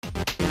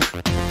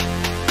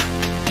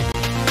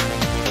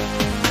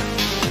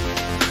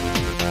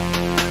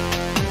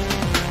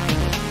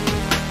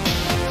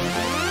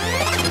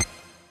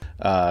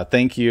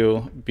Thank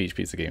you, Beach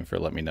Pizza Game, for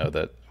letting me know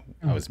that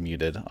I was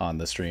muted on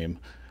the stream.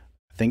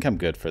 I think I'm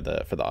good for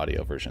the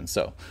audio version.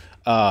 So,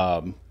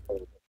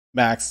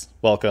 Max,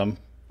 welcome.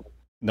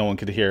 No one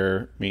could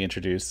hear me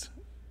introduce.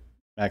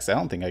 Max, I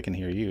don't think I can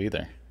hear you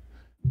either.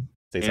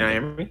 Say Can you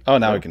hear me? Oh,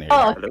 now I can hear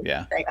you.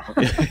 Yeah.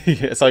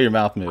 I saw your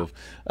mouth move.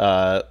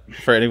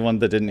 For anyone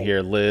that didn't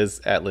hear,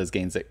 Liz at Liz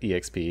Gains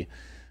EXP,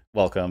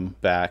 welcome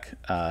back.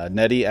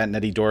 Nettie at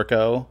Nettie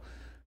Dorco,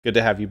 good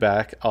to have you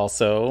back.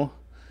 Also,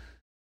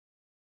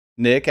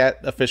 Nick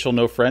at Official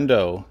No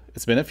Friendo.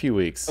 It's been a few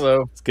weeks.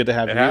 Hello. It's good to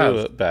have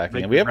you back.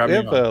 And we have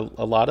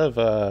a lot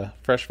of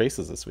fresh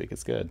faces this week.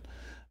 It's good.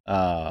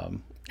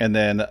 And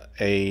then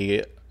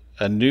a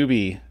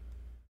newbie.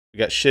 We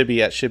got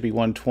Shibby at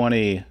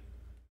Shibby120.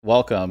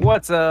 Welcome.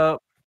 What's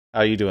up?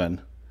 How you doing?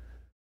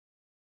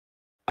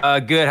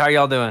 Good. How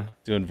y'all doing?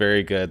 Doing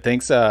very good.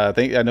 Thanks. I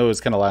know it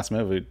was kind of last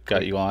minute. We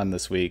got you on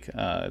this week.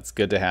 It's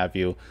good to have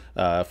you.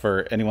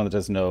 For anyone that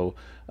doesn't know,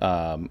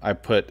 I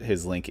put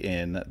his link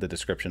in the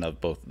description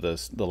of both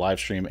the live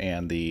stream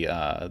and the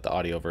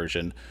audio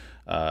version.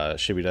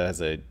 Shibita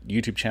has a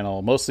YouTube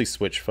channel, mostly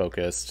Switch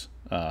focused.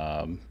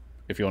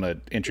 If you want to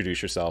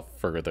introduce yourself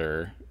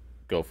further,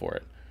 go for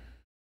it.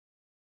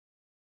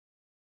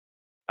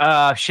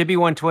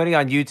 Shibby120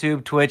 on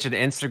YouTube, Twitch, and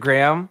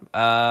Instagram.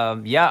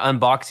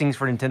 Unboxings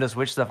for Nintendo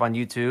Switch stuff on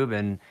YouTube,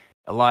 and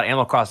a lot of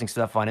Animal Crossing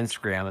stuff on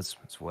Instagram.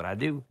 That's what I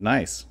do.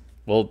 Nice.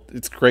 Well,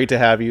 it's great to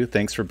have you.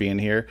 Thanks for being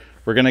here.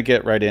 We're going to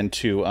get right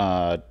into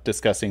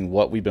discussing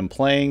what we've been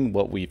playing,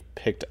 what we've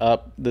picked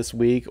up this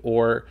week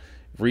or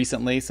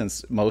recently,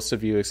 since most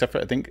of you, except for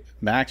I think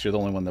Max, you're the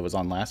only one that was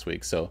on last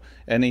week. So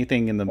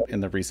anything in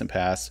the recent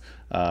past,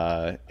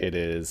 it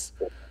is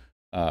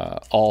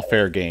all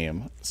fair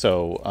game.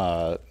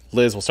 So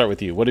Liz, we'll start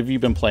with you. What have you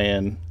been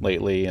playing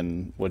lately,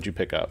 and what did you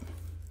pick up?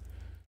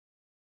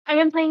 I've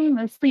been playing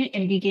mostly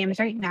indie games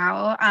right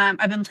now.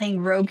 I've been playing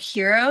Rogue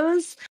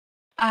Heroes,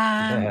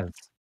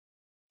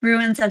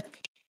 Ruins of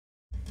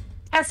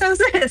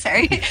Essos.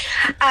 Sorry.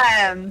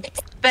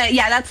 But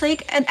yeah, that's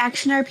like an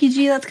action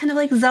RPG that's kind of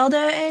like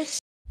Zelda-ish.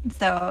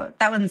 So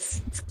that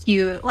one's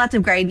cute. Lots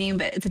of grinding,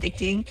 but it's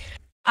addicting.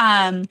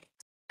 I'm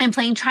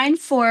playing Trine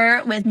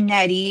 4 with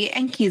Nettie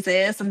and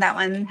Kizis, and that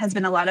one has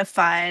been a lot of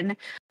fun.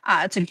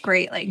 It's a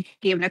great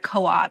game to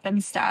co-op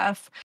and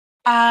stuff.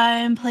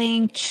 I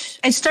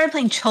started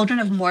playing Children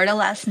of Morta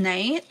last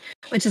night,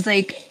 which is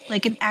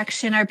like an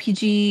action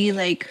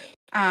RPG,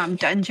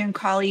 dungeon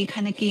crawly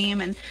kind of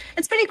game, and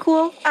it's pretty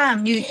cool.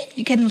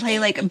 You can play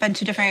a bunch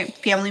of different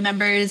family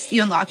members.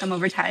 You unlock them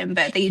over time,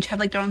 but they each have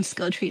their own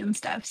skill tree and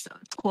stuff, so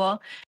it's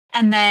cool.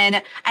 And then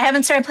I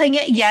haven't started playing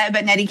it yet,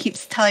 but Nettie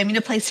keeps telling me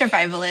to play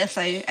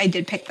Survivalist. I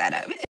did pick that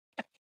up.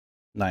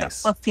 Nice.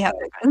 So we'll see how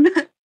it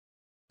goes.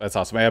 That's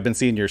awesome. I've been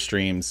seeing your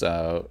streams,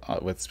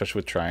 especially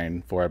with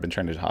Trine 4. I've been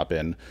trying to hop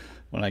in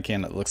when I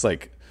can. It looks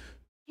like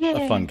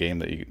a fun game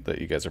that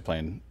you guys are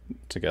playing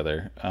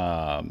together.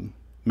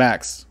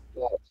 Max,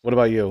 what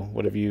about you?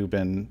 What have you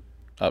been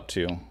up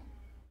to?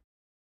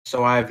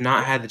 So I've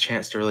not had the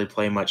chance to really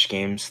play much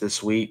games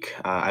this week.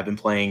 I've been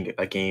playing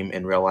a game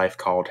in real life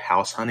called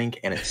House Hunting,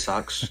 and it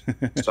sucks.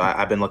 So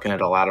I've been looking at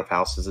a lot of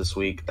houses this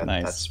week.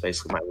 Nice. That's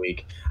basically my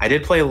week. I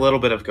did play a little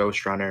bit of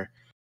Ghost Runner.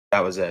 That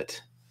was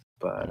it.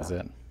 But that was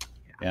it.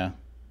 Yeah.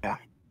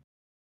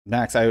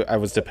 Max, I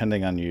was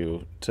depending on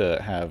you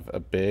to have a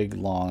big,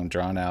 long,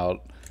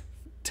 drawn-out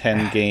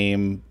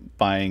 10-game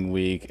buying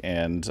week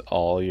and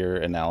all your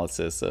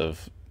analysis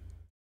of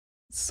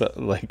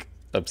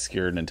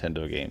obscure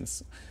Nintendo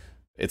games.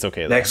 It's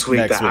okay. Next week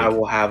I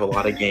will have a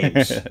lot of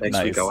games.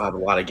 Next week I'll have a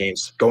lot of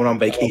games. Going on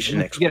vacation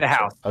next week. Get a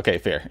house. Okay,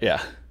 fair.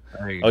 Yeah.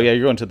 Yeah,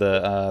 you're going to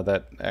the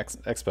that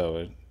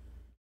expo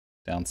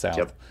down south.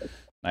 Yep.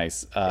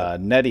 Nice.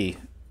 Nettie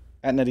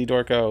at Nettie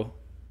Dorco.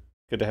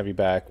 Good to have you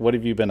back. What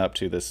have you been up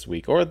to this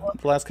week or the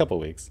last couple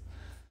of weeks?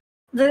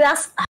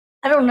 I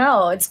don't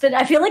know.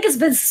 I feel like it's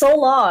been so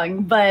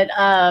long, but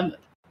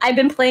I've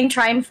been playing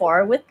Trine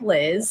 4 with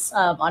Liz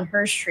on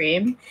her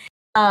stream.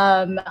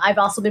 I've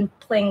also been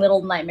playing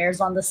Little Nightmares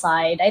on the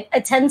side. I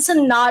tend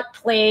to not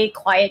play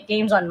quiet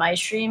games on my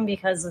stream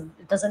because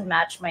it doesn't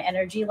match my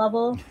energy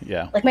level.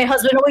 Yeah. My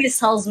husband always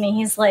tells me,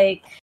 he's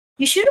like,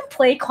 you shouldn't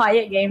play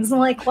quiet games. I'm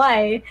like,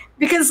 why?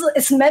 Because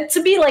it's meant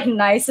to be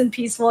nice and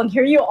peaceful, and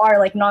here you are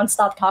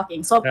nonstop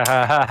talking. So here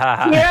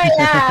I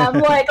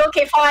am,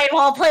 okay, fine,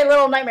 well, I'll play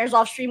Little Nightmares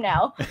off stream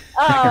now.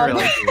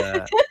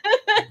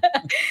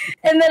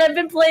 And then I've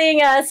been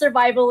playing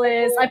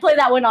Survivalist. I play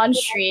that one on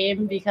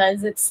stream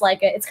because it's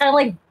it's kind of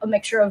like a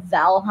mixture of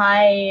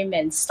Valheim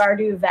and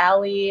Stardew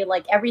Valley,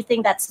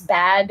 everything that's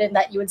bad and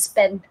that you would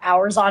spend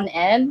hours on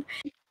end,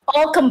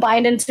 all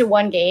combined into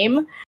one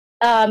game.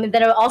 And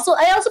then I also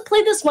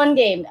played this one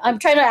game. I'm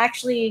trying to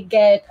actually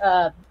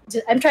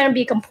I'm trying to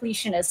be a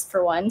completionist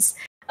for once.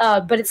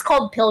 But it's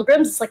called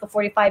Pilgrims. It's a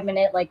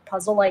 45-minute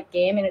puzzle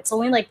game, and it's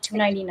only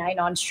 $2.99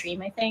 on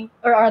stream, I think,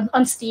 or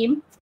on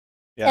Steam.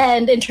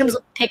 And in terms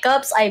of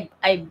pickups, I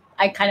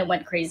kind of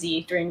went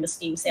crazy during the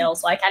Steam sale,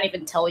 so I can't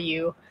even tell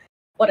you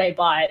what I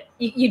bought.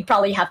 You'd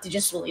probably have to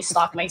just really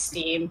stalk my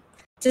Steam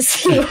to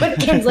see what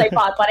games I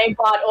bought, but I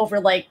bought over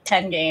like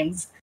 10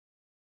 games.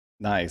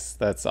 Nice.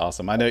 That's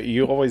awesome. I know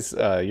you always,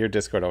 your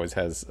Discord always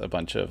has a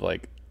bunch of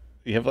like,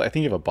 I think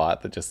you have a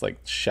bot that just like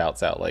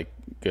shouts out like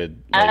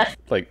good,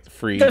 like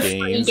free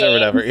games or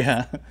whatever.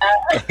 Yeah.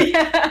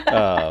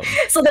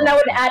 So then I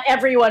would add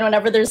everyone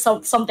whenever there's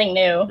something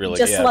new, really,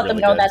 just to let them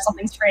know that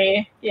something's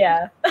free.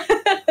 Yeah.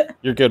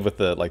 You're good with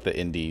the like the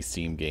indie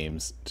Steam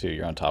games too.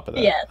 You're on top of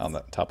that. Yes. On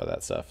the top of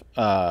that stuff.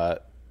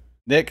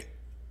 Nick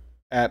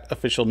at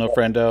Official No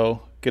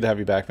Friendo, good to have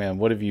you back, man.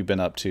 What have you been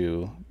up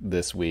to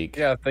this week?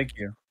 Yeah, thank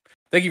you.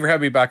 Thank you for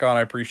having me back on.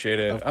 I appreciate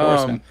it. Of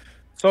course, man.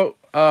 So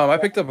I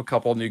picked up a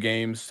couple new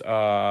games,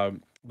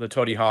 the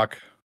Tony Hawk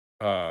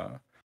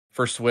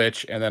for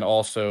Switch, and then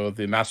also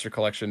the Master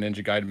Collection,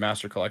 Ninja Gaiden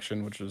Master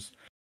Collection,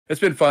 it's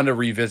been fun to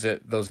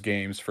revisit those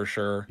games for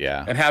sure.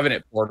 Yeah. And having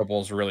it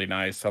portable is really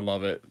nice. I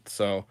love it.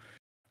 So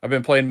I've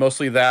been playing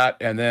mostly that,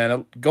 and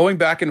then going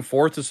back and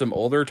forth to some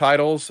older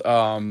titles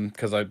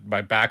because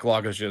my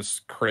backlog is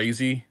just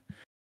crazy.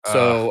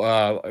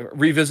 So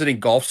revisiting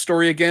Golf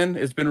Story again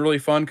has been really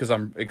fun because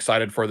I'm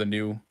excited for the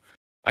new.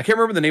 I can't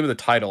remember the name of the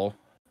title.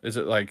 Is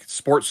it like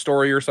Sports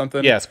Story or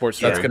something? Yeah, Sports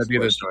Story. That's going to be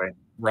the story,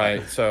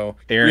 right? So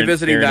Aaron,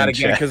 revisiting that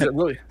again because it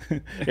really.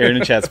 Aaron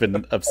and chat's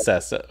been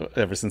obsessed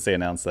ever since they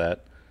announced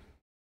that.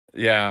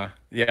 Yeah.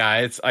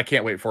 I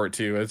can't wait for it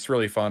too. It's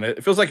really fun.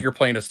 It feels like you're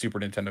playing a Super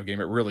Nintendo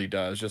game. It really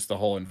does. Just the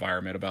whole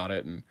environment about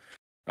it,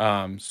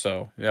 and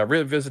so yeah,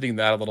 revisiting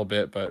that a little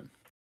bit, but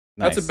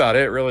that's about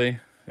it, really.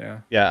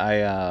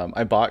 Yeah.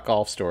 I bought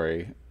Golf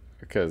Story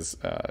because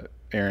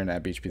Aaron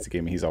at Beach Pizza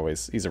Gaming, he's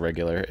a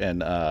regular,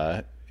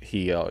 and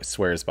he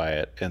swears by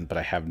it, but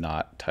I have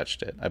not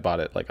touched it. I bought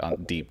it like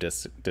on deep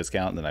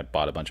discount, and then I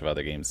bought a bunch of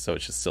other games, so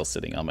it's just still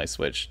sitting on my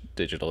Switch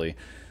digitally.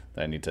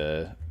 That I need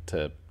to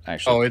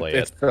actually play it.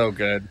 It's so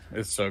good.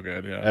 It's so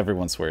good. Yeah.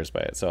 Everyone swears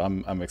by it, so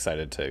I'm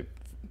excited to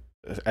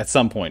at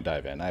some point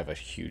dive in. I have a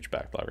huge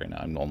backlog right now.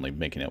 I'm only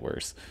making it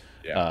worse.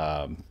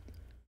 Yeah.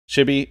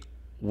 Shibby,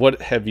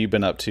 what have you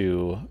been up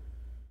to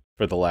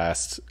for the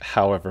last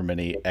however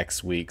many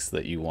X weeks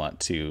that you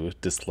want to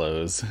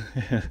disclose?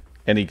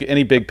 Any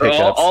big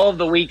pickups? All of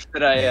the weeks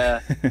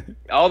that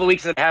all the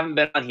weeks that I haven't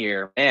been on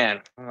here,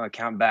 man, I'm gonna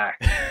count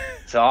back.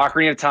 So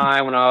Ocarina of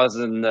Time when I was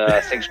in the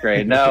 6th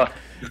grade. No,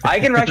 I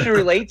can actually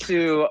relate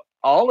to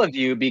all of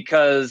you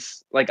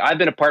because like I've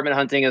been apartment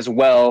hunting as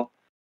well.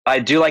 I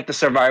do like the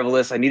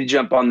survivalist. I need to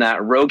jump on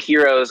that. Rogue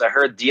Heroes, I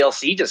heard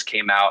DLC just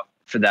came out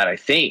for that, I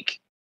think.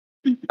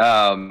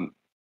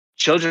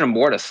 Children of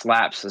Morta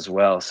slaps as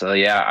well. So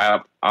yeah,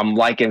 I'm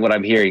liking what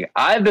I'm hearing.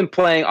 I've been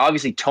playing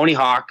obviously Tony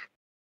Hawk,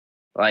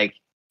 like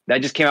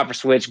that just came out for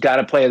Switch. Got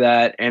to play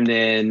that, and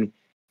then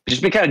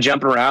just been kind of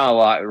jumping around a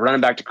lot,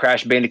 running back to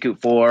Crash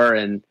Bandicoot 4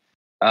 and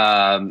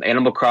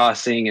Animal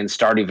Crossing and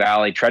Stardew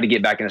Valley. Try to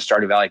get back into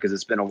Stardew Valley because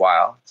it's been a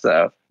while.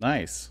 So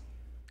nice,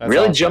 that's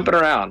really awesome. Jumping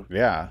around.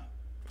 Yeah,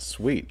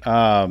 sweet.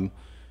 I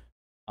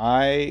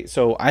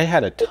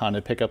had a ton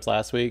of pickups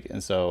last week,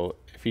 and so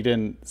if you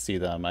didn't see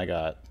them,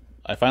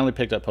 I finally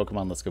picked up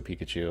Pokemon Let's Go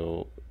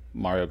Pikachu,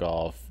 Mario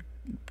Golf,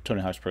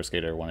 Tony Hawk's Pro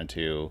Skater 1 and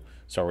 2,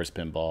 Star Wars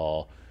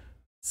Pinball,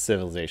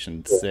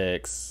 Civilization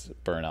 6,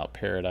 Burnout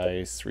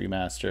Paradise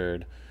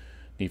Remastered,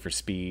 Need for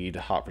Speed,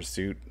 Hot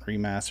Pursuit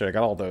Remastered. I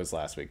got all those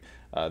last week.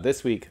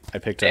 This week I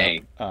picked up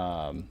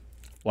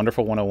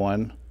Wonderful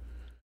 101.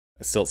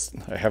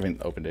 I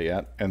haven't opened it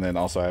yet, and then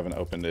also I haven't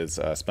opened is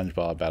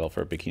SpongeBob Battle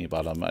for Bikini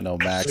Bottom. I know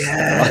Max.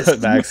 Yes.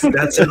 Max,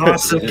 that's an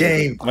awesome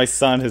game. My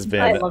son has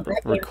been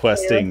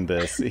requesting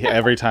this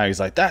every time. He's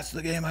like, "That's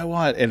the game I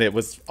want," and it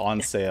was on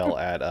sale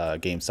at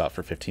GameStop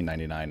for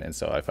 $15.99, and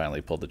so I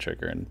finally pulled the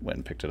trigger and went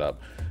and picked it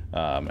up.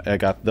 And I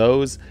got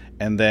those,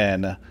 and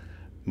then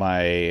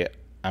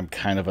I'm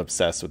kind of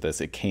obsessed with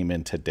this. It came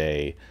in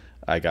today.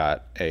 I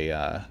got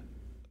the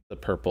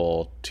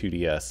purple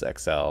 2DS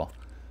XL.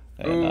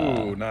 And,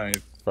 ooh, nice.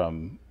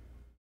 From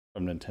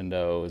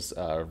Nintendo's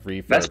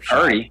refurb. That's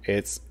pretty.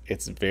 It's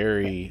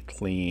very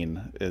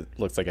clean. It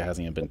looks like it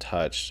hasn't even been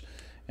touched.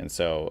 And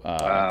so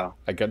wow.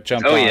 I got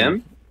jumped OEM?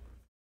 on.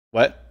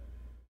 What?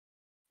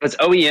 It's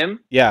OEM?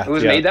 Yeah. It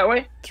was made that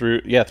way?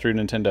 Through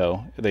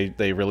Nintendo.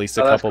 They released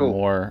a couple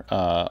more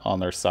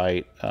on their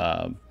site.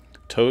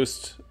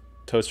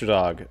 Toaster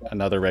Dog,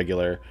 another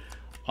regular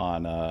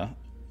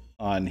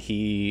on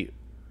he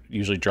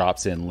usually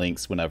drops in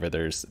links whenever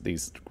there's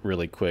these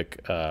really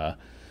quick like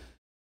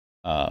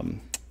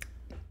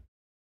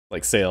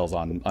sales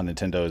on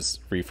Nintendo's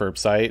refurb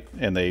site,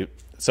 and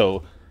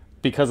so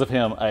because of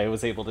him I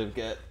was able to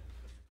get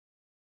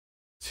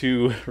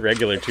 2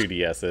 regular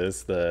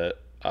 2DSs, the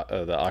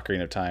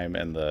Ocarina of Time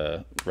and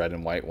the red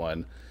and white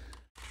one.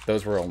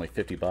 Those were only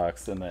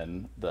 $50, and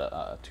then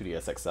the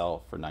 2DS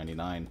XL for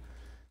 $99.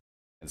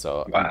 And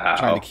so I'm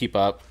trying to keep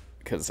up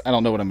because I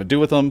don't know what I'm gonna do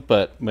with them,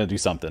 but I'm gonna do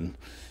something.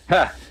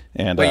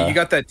 And wait, you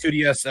got that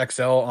 2DS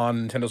XL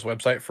on Nintendo's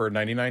website for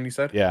 $99? You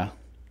said? Yeah,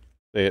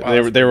 they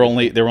were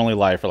only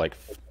live for like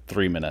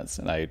 3 minutes,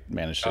 and I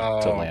managed to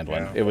land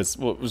one. yeah. It was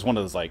one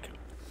of those like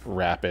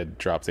rapid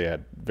drops. They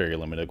had very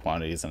limited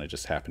quantities, and I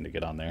just happened to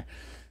get on there.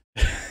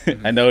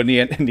 I know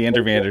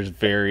Neandervander is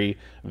very,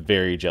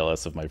 very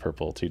jealous of my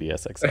purple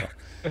 2DS XL.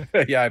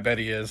 Yeah, I bet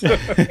he is. He's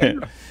got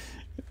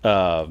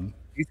a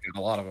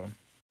lot of them.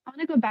 I want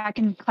to go back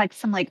and collect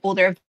some like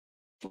older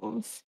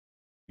portables.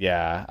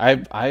 Yeah,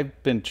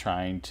 I've been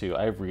trying to.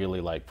 I really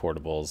like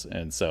portables,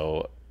 and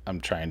so I'm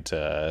trying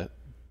to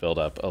build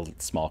up a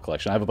small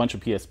collection. I have a bunch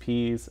of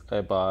PSPs I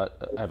bought.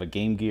 I have a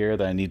Game Gear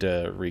that I need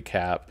to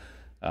recap,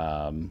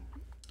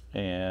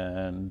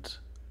 and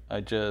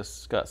I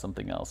just got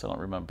something else. I don't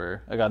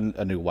remember. I got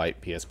a new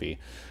white PSP,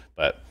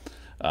 but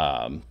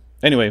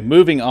anyway,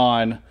 moving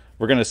on.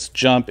 We're gonna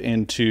jump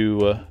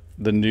into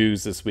the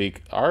news this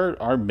week.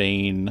 Our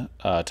main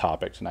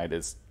topic tonight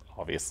is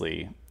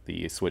obviously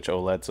the Switch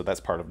OLED, so that's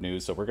part of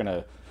news. So we're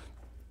gonna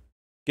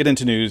get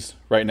into news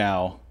right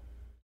now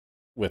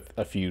with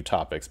a few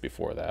topics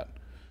before that.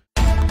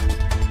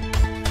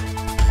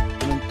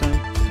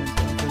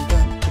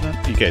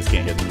 You guys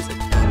can't hear the music,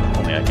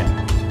 only I can.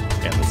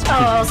 And this Oh,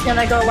 I was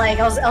gonna go like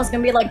I was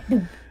gonna be like.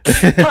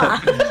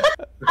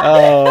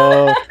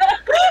 oh,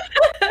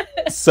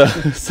 so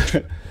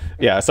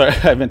yeah. Sorry,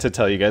 I meant to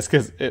tell you guys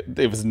because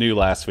it was new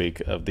last week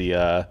of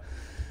the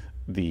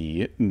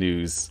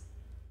news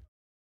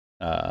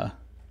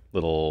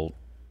little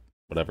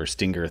whatever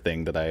stinger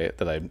thing that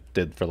I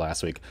did for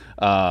last week.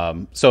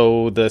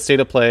 So the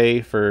state of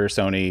play for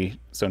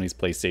Sony's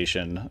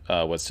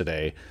PlayStation was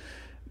today.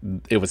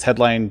 It was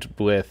headlined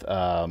with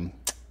Deathloop,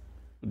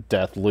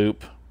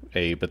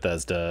 a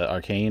Bethesda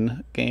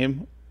Arcane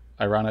game,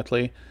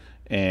 ironically,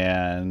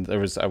 and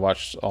I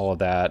watched all of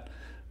that.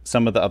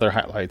 Some of the other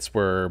highlights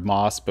were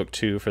Moss Book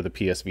 2 for the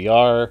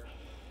PSVR,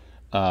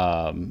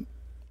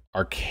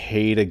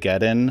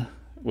 Arcadegeddon,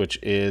 which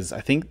is,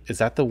 I think, is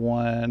that the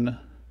one?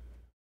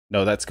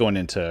 No, that's going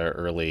into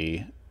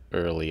early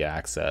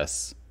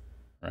access,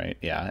 right?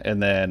 Yeah,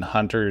 and then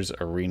Hunter's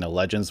Arena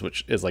Legends,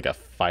 which is like a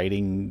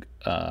fighting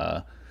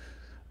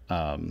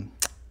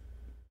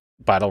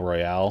battle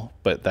royale,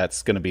 but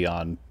that's going to be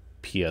on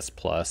PS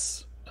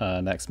Plus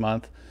next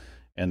month.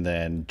 And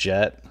then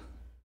Jet,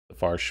 The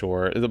Far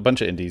Shore, a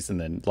bunch of indies, and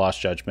then Lost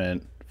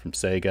Judgment from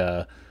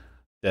Sega,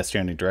 Death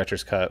Stranding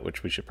Director's Cut,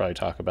 which we should probably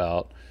talk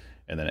about,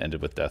 and then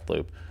ended with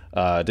Deathloop.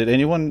 Did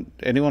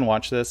anyone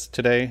watch this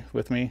today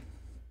with me?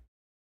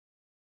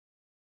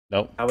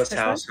 Nope. I was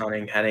house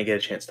hunting. I didn't get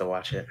a chance to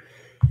watch it.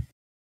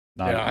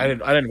 I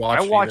didn't watch.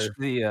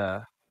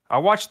 I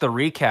watched the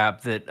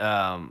recap that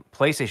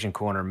PlayStation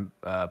Corner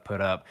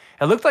put up.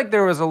 It looked like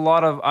there was a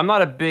lot of. I'm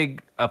not a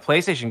big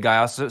PlayStation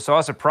guy, so I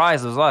was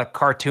surprised. There was a lot of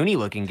cartoony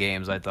looking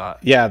games, I thought.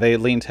 Yeah, they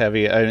leaned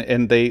heavy,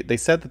 and they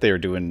said that they were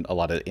doing a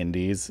lot of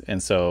indies,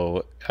 and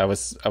so I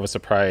was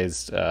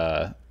surprised.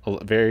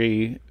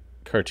 Very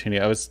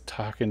cartoony. I was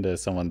talking to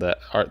someone that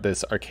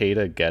this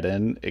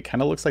Arcadegeddon. It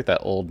kind of looks like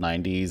that old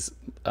 '90s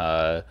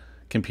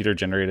computer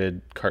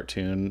generated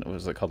cartoon. What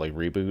was it called, like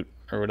Reboot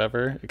or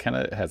whatever? It kind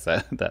of has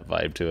that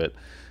vibe to it.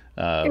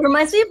 It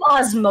reminds me of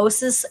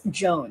Osmosis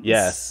Jones.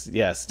 Yes,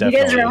 definitely.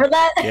 You guys remember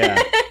that?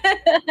 Yeah,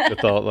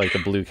 with all like the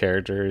blue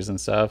characters and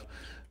stuff.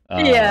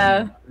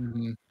 Yeah.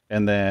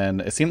 And then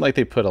it seemed like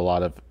they put a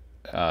lot of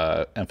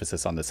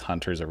emphasis on this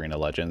Hunter's Arena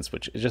Legends,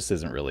 which it just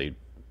isn't really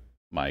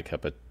my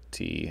cup of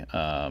tea.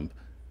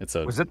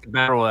 Was it the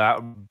battle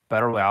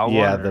royale?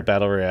 Yeah, one, the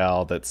battle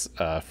royale that's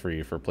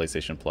free for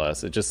PlayStation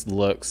Plus. It just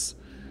looks,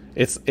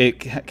 it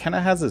kind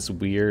of has this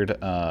weird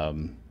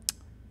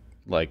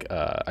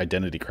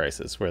identity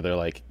crisis where they're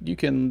like, you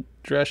can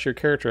dress your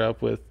character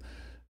up with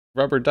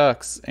rubber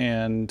ducks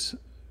and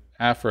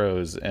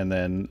afros,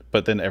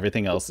 but then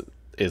everything else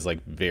is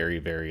like very,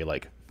 very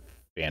like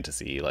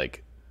fantasy,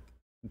 like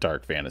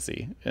dark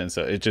fantasy, and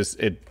so it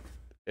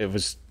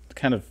was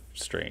kind of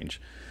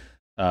strange.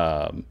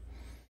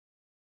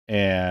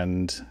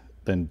 And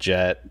then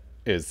Jet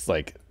is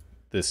like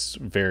this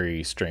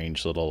very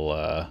strange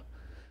little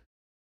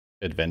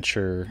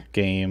adventure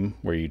game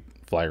where you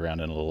fly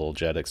around in a little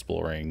jet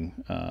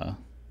exploring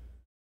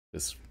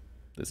this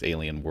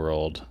alien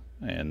world,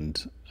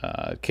 and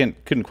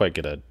couldn't quite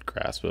get a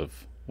grasp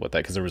of what that,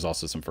 because there was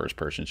also some first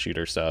person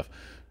shooter stuff,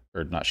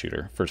 or not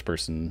shooter, first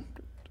person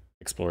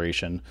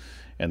exploration.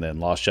 And then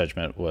Lost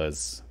Judgment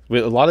was,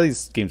 a lot of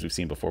these games we've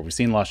seen before. We've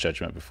seen Lost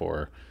Judgment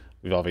before.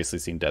 We've obviously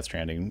seen Death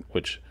Stranding,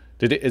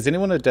 is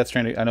anyone a Death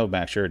Stranding? I know,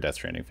 Max, you're a Death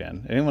Stranding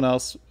fan. Anyone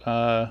else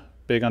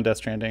big on Death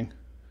Stranding?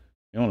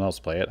 Anyone else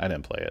play it? I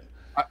didn't play it.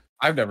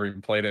 I've never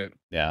even played it.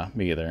 Yeah,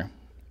 me either.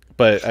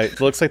 But it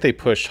looks like they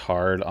pushed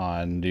hard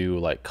on new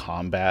like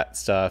combat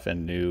stuff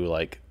and new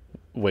like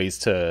ways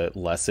to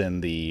lessen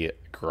the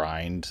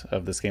grind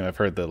of this game. I've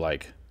heard that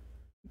like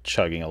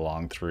chugging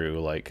along through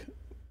like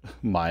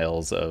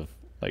miles of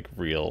like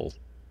real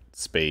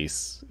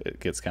space,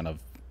 it gets kind of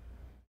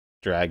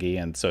draggy,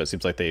 and so it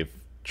seems like they've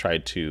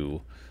tried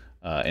to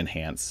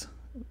enhance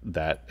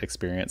that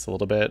experience a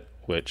little bit,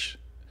 which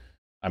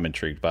I'm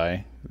intrigued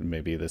by.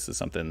 Maybe this is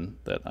something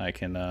that I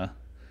can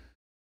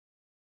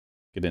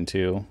get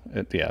into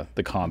it. Yeah,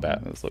 the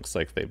combat, it looks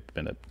like they've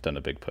done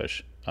a big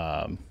push.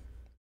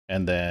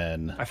 And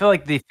then I feel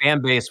like the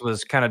fan base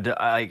was kind of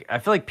I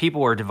feel like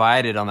people were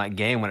divided on that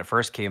game when it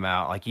first came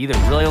out. Like you either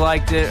really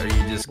liked it or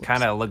you just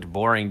kind of looked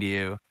boring to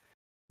you.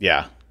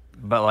 yeah,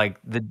 But like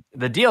the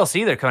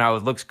DLC they're coming out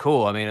with looks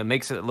cool. I mean, it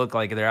makes it look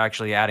like they're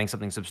actually adding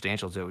something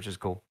substantial to it, which is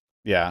cool.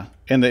 yeah,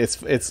 and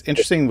it's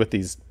interesting with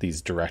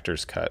these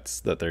director's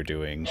cuts that they're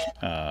doing,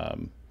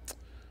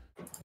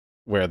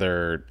 where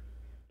they're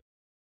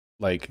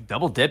like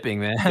Double dipping,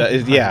 man.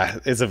 yeah,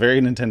 it's a very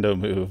Nintendo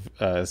move,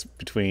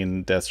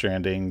 between Death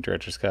Stranding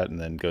director's cut and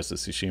then Ghost of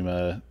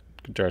Tsushima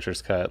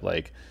director's cut.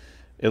 Like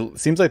it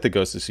seems like the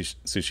Ghost of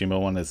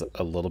Tsushima one is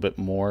a little bit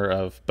more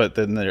of, but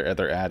then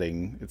they're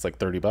adding, it's like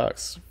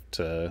 $30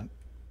 to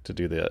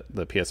do the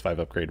PS5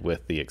 upgrade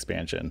with the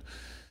expansion.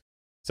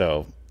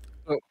 So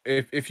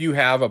if you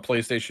have a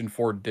PlayStation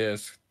 4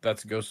 disc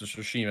that's Ghost of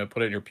Tsushima,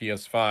 put it in your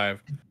PS5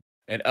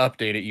 and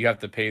update it, you have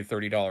to pay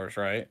 $30,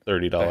 right?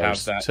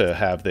 $30 to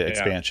have the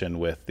expansion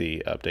with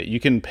the update. You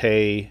can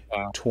pay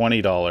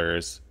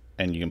 $20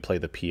 and you can play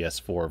the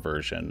PS4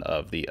 version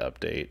of the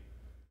update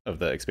of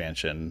the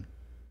expansion.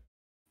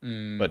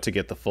 But to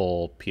get the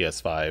full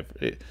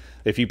PS5,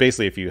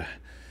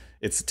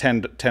 it's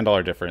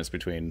 $10 difference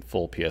between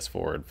full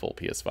PS4 and full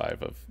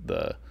PS5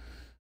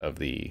 of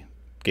the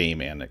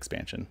game and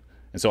expansion.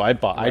 And so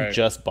I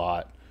just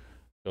bought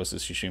Ghost of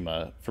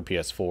Tsushima for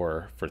PS4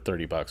 for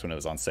 $30 when it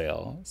was on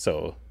sale.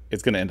 So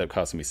it's going to end up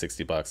costing me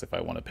 $60 if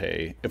I want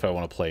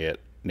to play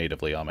it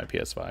natively on my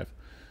PS5.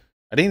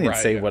 I didn't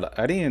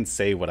even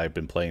say what I've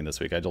been playing this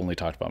week. I'd only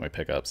talked about my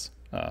pickups.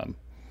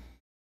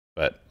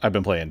 But I've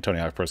been playing Tony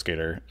Hawk Pro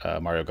Skater,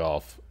 Mario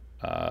Golf.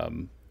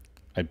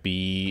 What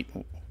game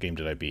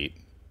did I beat?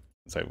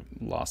 Since I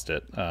lost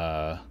it.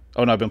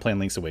 I've been playing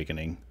Link's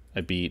Awakening. I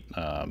beat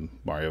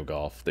Mario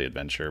Golf, the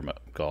adventure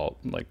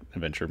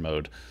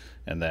mode,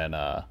 and then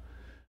I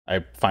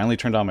finally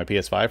turned on my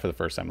PS5 for the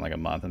first time in like a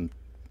month, and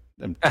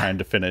I'm trying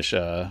to finish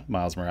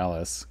Miles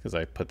Morales because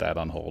I put that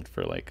on hold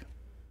for like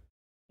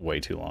way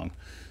too long.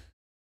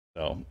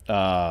 So,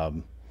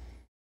 and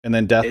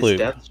then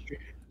Deathloop.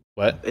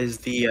 What is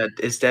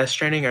Death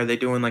Stranding? Are they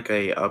doing like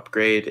a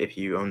upgrade if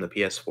you own the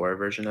PS4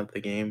 version of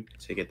the game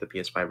to get the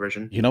PS5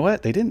 version? You know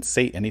what? They didn't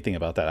say anything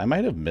about that. I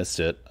might have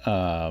missed it.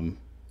 Let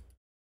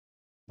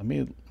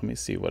me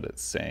see what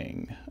it's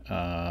saying.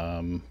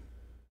 The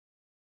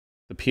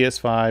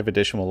PS5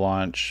 edition will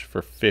launch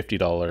for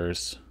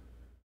 $50.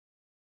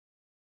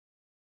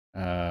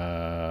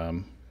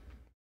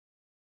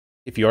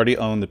 If you already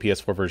own the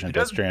PS4 version of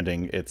Death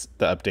Stranding, the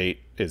update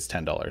is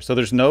 $10. So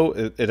there's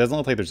it doesn't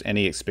look like there's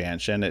any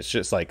expansion. It's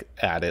just like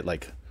added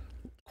like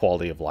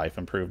quality of life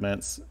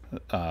improvements.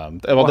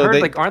 Aren't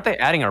they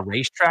adding a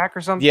racetrack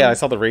or something? Yeah, I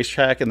saw the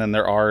racetrack, and then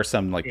there are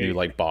some like new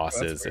like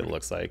bosses. It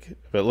looks like,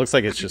 but it looks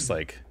like it's just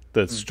like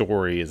the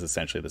story is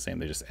essentially the same.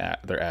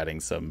 They're adding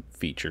some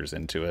features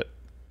into it.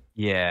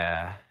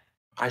 Yeah.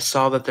 I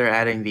saw that they're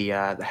adding the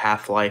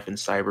Half-Life and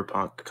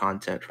Cyberpunk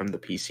content from the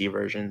PC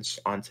versions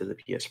onto the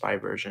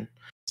PS5 version.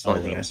 That's the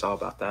only thing I saw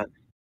about that.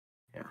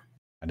 Yeah,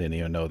 I didn't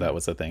even know that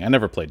was a thing. I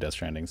never played Death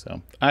Stranding,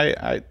 so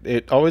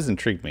it always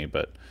intrigued me.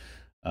 But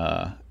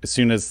as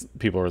soon as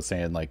people were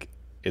saying like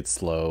it's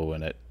slow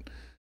and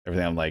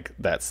everything, I'm like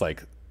that's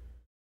like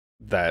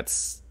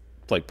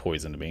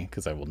poison to me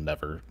because I will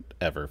never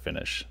ever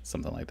finish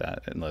something like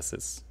that unless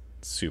it's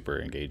super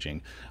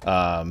engaging.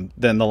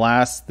 Then the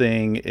last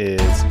thing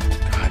is,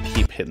 I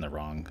keep hitting the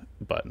wrong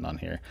button on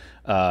here.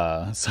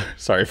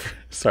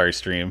 Sorry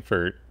stream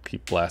for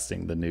keep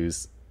blasting the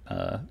news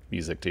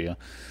music to you.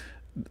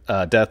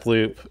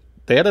 Deathloop,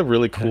 they had a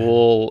really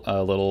cool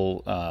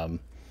little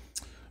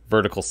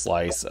vertical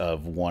slice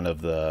of one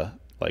of the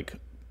like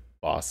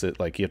bosses.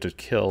 Like you have to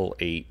kill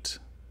 8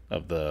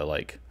 of the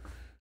like, I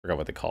forgot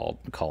what they call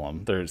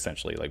them. They're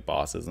essentially like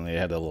bosses, and they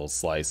had a little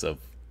slice of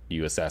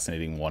you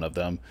assassinating one of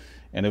them,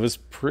 and it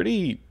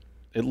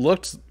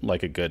looked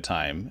like a good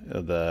time.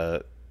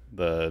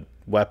 The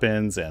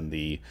weapons and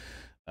the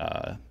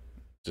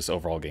just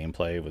overall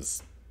gameplay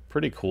was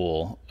pretty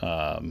cool.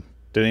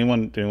 Did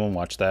anyone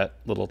watch that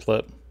little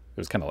clip?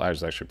 It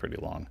was actually pretty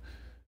long.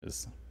 It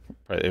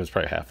was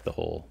probably half the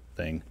whole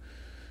thing.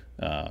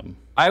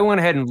 I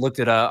went ahead and looked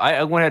it up.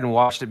 I went ahead and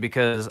watched it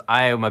because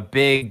I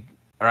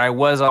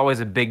was always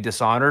a big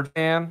Dishonored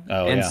fan.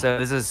 So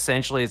this is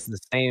essentially, it's the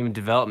same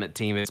development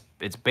team.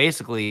 It's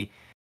basically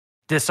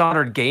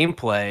Dishonored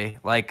gameplay,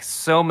 like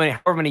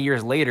however many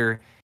years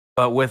later,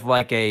 but with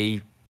like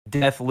a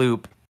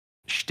Deathloop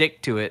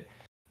shtick to it.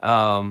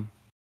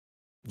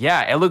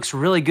 Yeah, it looks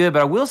really good,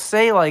 but I will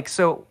say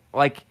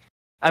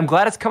I'm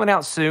glad it's coming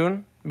out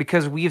soon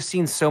because we've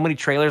seen so many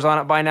trailers on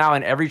it by now,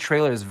 and every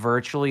trailer is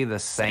virtually the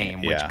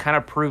same, which kind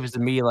of proves to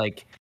me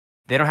like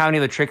they don't have any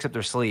other tricks up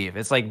their sleeve.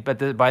 It's like,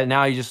 but by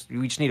now we just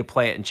need to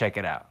play it and check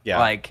it out.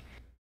 Yeah.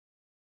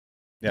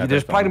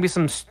 There's probably gonna be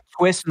some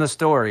twists in the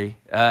story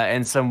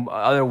and some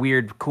other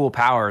weird, cool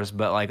powers.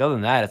 But like other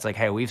than that, it's like,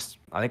 hey,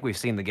 I think we've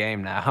seen the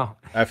game now.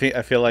 I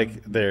feel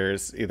like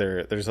there's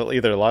either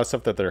a lot of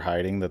stuff that they're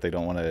hiding that they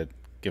don't want to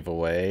give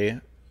away,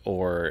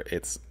 or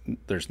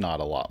there's not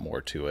a lot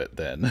more to it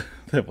than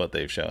than what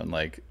they've shown.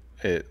 Like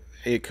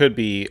it could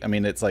be. I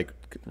mean, it's like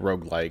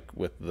roguelike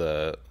with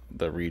the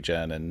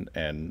regen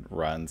and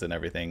runs and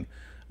everything,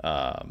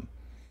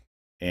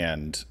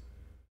 and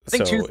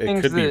think so two it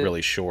things could be that-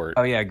 really short.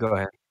 Oh yeah, go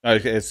ahead.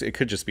 It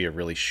could just be a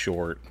really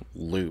short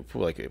loop.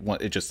 Like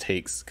it just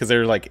takes, because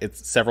they're like,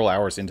 it's several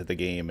hours into the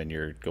game and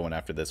you're going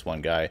after this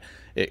one guy.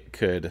 It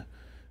could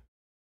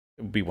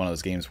be one of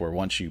those games where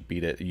once you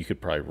beat it, you could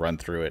probably run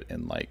through it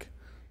in like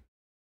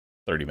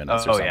 30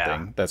 minutes or Oh, something.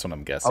 yeah. That's what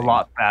I'm guessing. A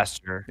lot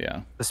faster.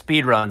 Yeah. The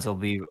speed runs will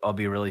be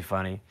really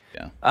funny.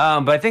 Yeah.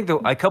 But I think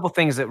a couple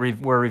things that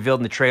were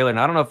revealed in the trailer,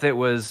 and I don't know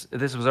if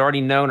this was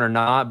already known or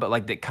not, but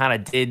like that kind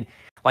of did,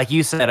 like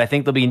you said, I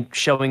think they'll be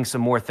showing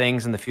some more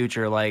things in the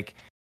future, like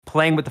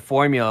playing with the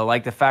formula,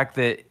 like the fact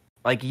that,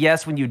 like,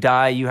 yes, when you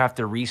die, you have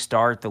to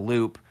restart the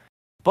loop,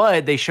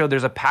 but they showed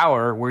there's a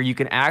power where you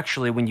can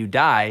actually, when you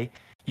die,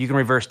 you can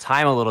reverse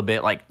time a little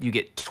bit. Like you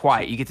get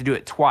to do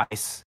it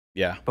twice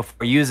Yeah.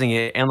 before using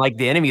it, and like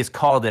the enemies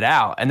called it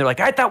out, and they're like,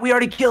 "I thought we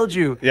already killed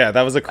you." Yeah,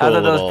 that was a cool. I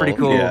thought that was pretty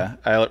cool. Yeah,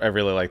 I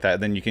really like that.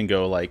 And then you can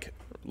go like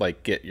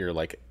get your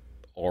like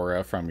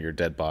aura from your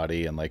dead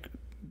body and like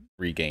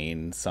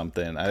regain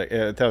something.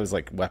 That was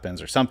like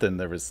weapons or something.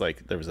 There was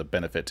a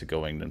benefit to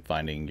going and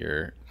finding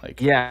your like.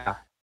 Yeah,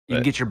 you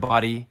can But- get your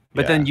body,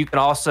 but yeah. then you can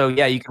also,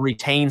 you can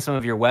retain some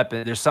of your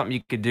weapon. There's something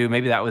you could do.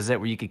 Maybe that was it,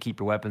 where you could keep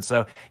your weapon.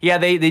 So yeah,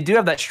 they do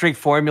have that strict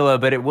formula,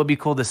 but it will be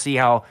cool to see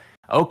how,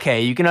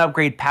 okay, you can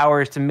upgrade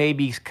powers to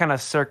maybe kind of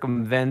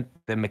circumvent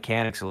the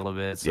mechanics a little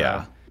bit. So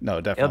Yeah. No,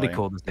 it'll definitely. be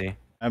cool to see.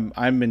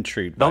 I'm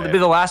intrigued. Don't by be it.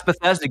 the last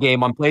Bethesda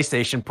game on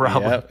PlayStation,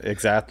 probably. Yeah,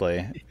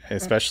 exactly.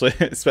 Especially,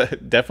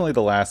 definitely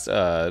the last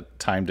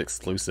timed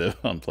exclusive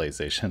on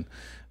PlayStation.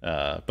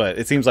 But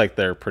it seems like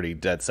they're pretty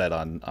dead set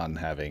on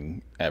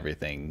having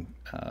everything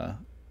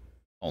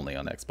only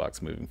on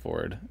Xbox moving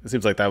forward. It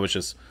seems like that was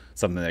just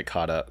something that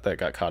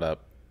got caught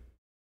up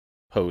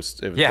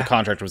post. The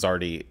contract was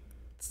already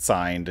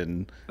signed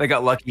and They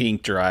got lucky.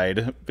 ink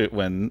dried, but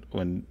when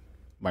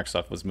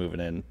Microsoft was moving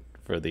in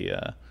for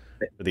the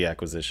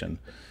acquisition.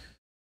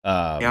 They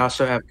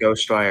also have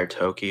Ghostwire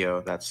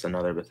Tokyo. That's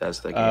another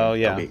Bethesda game. Oh,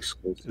 yeah. That'll be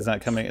exclusive. Is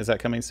that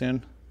coming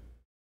soon?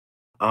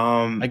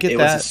 I get it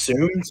that. was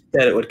assumed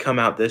that it would come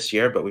out this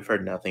year, but we've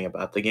heard nothing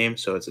about the game,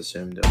 so it's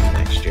assumed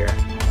next year.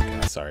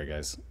 God, sorry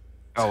guys.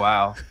 Oh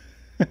wow.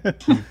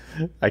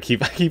 I keep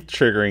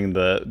triggering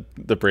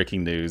the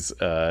breaking news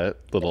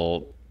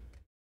little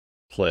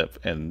clip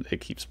and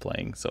it keeps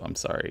playing, so I'm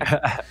sorry.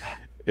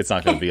 It's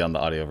not going to be on the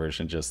audio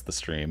version, just the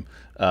stream.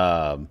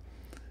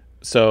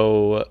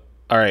 So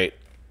all right,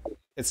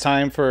 it's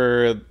time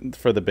for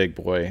the big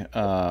boy.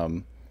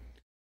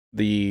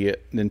 The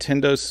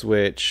Nintendo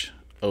Switch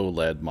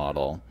OLED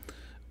model.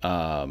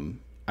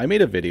 I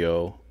made a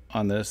video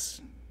on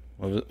this.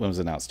 When was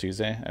it announced?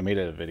 Tuesday. I made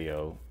a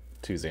video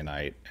Tuesday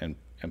night and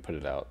put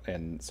it out.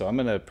 And so I'm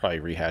gonna probably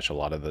rehash a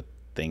lot of the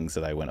things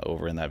that I went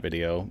over in that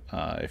video.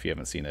 If you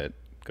haven't seen it,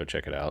 go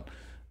check it out.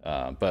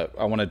 But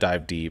I want to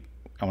dive deep.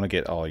 I want to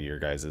get all your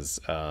guys's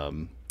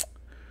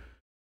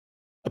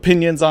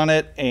opinions on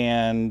it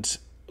and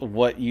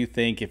what you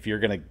think, if you're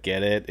gonna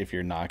get it, if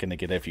you're not gonna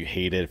get it, if you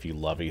hate it, if you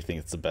love it, you think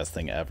it's the best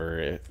thing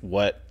ever,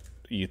 what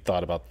you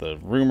thought about the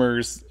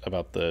rumors,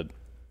 about the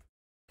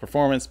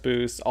performance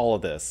boost, all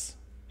of this.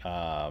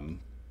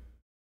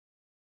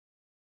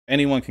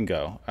 Anyone can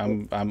go.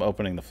 I'm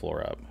opening the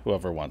floor up.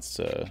 Whoever wants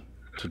to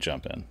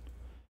jump in.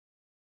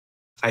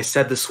 I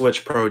said the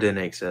Switch Pro didn't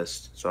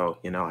exist, so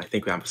I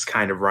think I was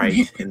kind of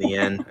right in the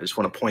end. I just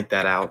want to point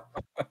that out.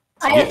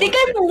 I think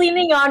I'm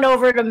leaning on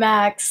over to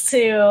Max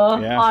too.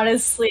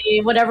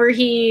 Honestly, whatever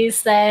he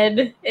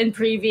said in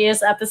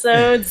previous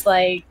episodes,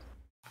 like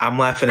I'm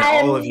laughing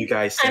at all of you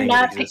guys saying I'm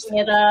not it exists. picking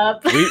it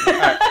up.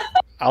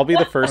 I'll be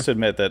the first to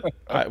admit that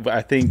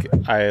I think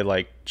I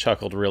like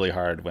chuckled really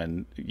hard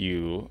when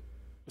you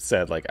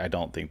said like I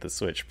don't think the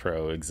Switch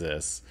Pro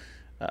exists.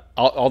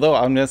 Although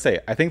I'm gonna say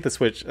I think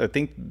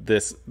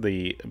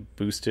the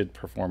boosted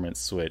performance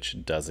Switch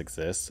does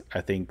exist.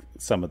 I think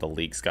some of the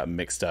leaks got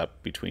mixed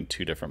up between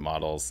two different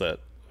models that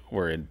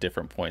were in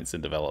different points in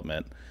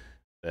development.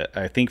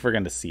 I think we're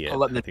going to see it. I'll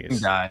let the dream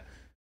die.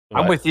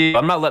 What? I'm with you.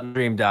 I'm not letting the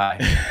dream die.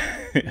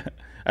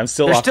 I'm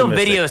still. There's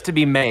optimistic. still videos to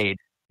be made.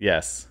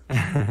 Yes,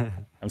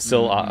 I'm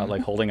still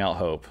like holding out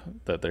hope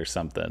that there's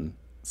something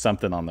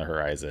on the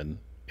horizon.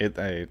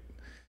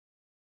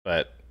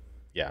 But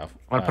yeah,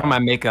 I want to put on my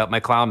makeup, my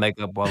clown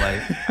makeup, while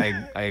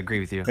I agree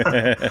with you.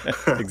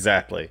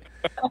 Exactly.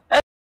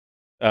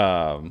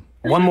 One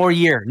more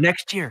year,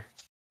 next year.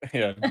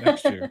 Yeah,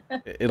 next year.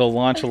 It'll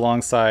launch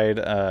alongside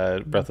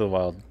Breath of the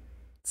Wild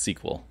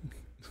sequel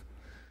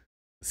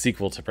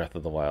to Breath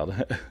of the Wild,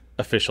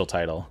 official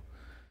title.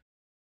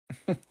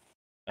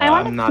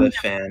 I'm not a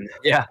fan.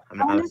 Yeah, I'm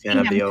not a fan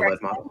of the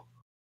OLED model.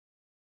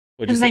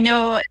 Because I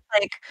know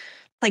it's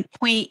like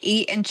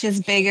 0.8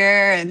 inches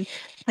bigger and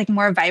like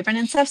more vibrant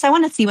and stuff. So I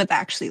want to see what that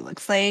actually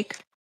looks like.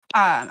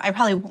 I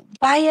probably won't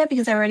buy it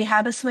because I already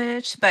have a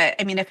Switch. But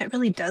I mean, if it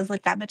really does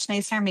look that much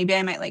nicer, maybe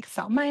I might like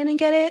sell mine and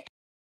get it.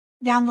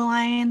 down the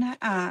line.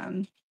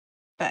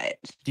 But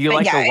Do you but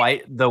like yeah,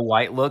 the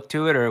white look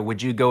to it, or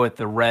would you go with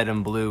the red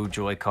and blue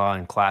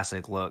Joy-Con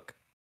classic look?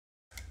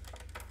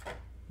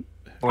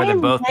 Or they're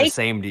both the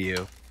same to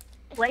you?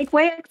 like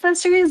white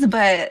accessories,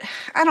 but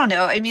I don't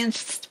know. I mean,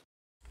 it's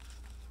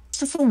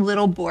just a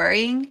little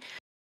boring.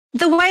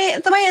 The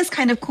white is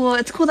kind of cool.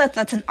 It's cool that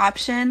that's an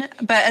option.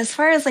 But as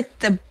far as like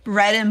the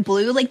red and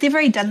blue, like they've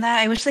already done that.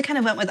 I wish they kind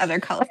of went with other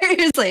colors.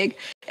 Like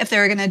if they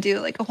were gonna do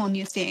like a whole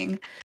new thing.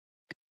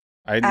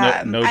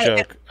 No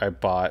joke. I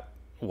bought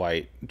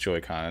white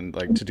Joy-Con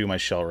like to do my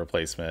shell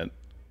replacement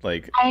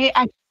like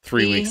I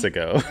 3 weeks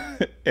ago,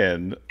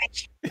 and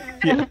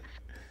yeah.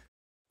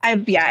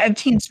 I've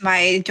changed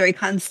my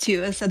Joy-Cons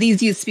too. So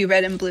these used to be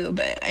red and blue,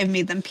 but I've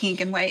made them pink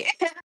and white.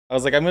 I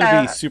was like, I'm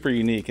gonna be super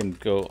unique and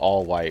go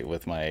all white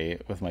with my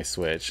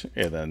Switch,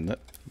 and then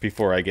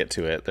before I get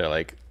to it, they're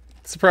like,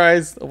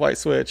 surprise, a white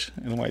Switch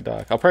and a white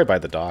dock. I'll probably buy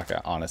the dock,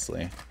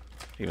 honestly,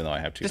 even though I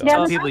have two Just docks.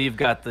 tell people you've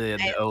got the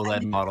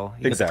OLED model.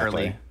 You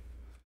exactly.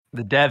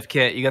 The dev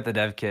kit. You got the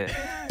dev kit.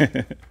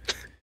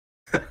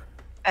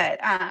 But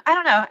I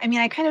don't know. I mean,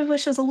 I kind of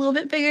wish it was a little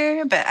bit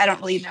bigger, but I don't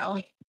really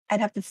know. I'd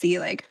have to see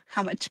like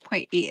how much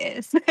 0.8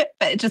 is,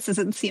 but it just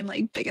doesn't seem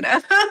like big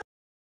enough.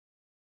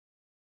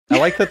 I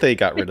like that they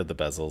got rid of the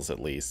bezels, at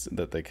least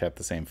that they kept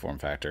the same form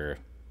factor.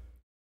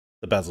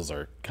 The bezels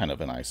are kind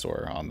of an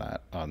eyesore on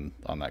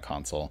that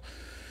console.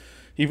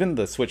 Even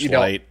the Switch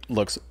Lite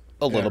looks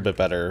a little bit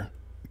better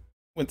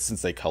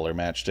since they color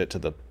matched it to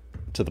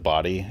the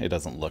body. It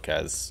doesn't look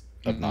as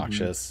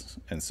obnoxious,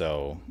 and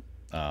so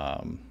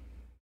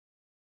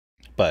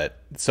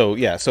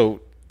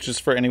so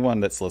just for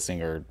anyone that's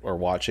listening or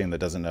watching that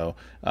doesn't know,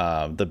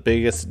 the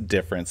biggest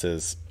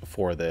differences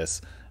for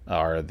this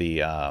are the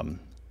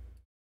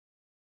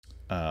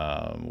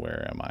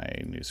where am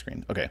I? New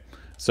screen. Okay,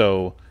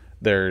 so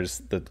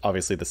there's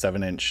obviously the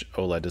 7-inch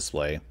OLED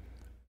display.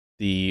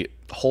 The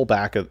whole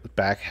bottom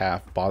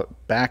half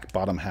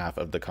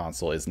of the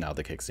console is now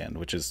the kickstand,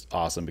 which is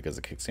awesome because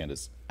the kickstand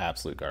is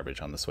absolute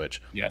garbage on the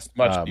Switch. Yes,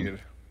 much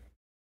needed.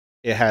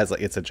 It has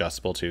it's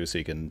adjustable too, so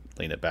you can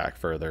lean it back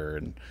further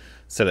and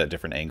set it at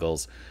different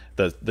angles.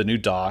 The new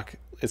dock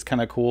is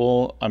kind of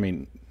cool. I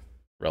mean,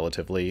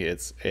 relatively,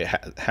 it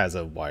has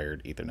a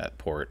wired Ethernet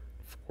port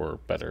for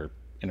better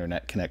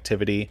internet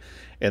connectivity,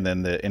 and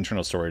then the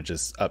internal storage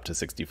is up to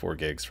 64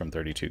 gigs from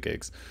 32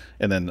 gigs,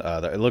 and then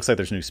it looks like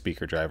there's new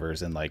speaker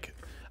drivers, and like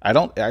I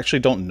don't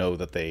know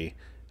that they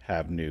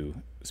have new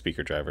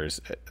speaker drivers.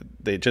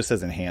 It just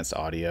says enhanced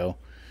audio.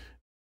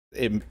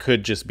 It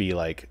could just be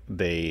like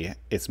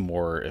it's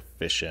more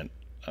efficient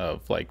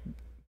of like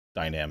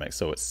dynamics,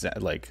 so it's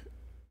like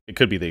it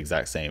could be the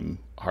exact same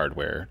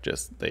hardware,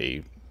 just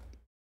they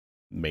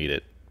made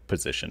it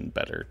position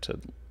better to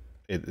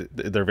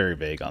they're very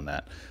vague on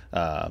that.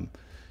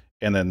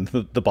 And then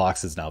the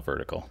box is now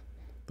vertical.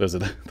 Those are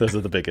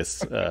the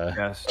biggest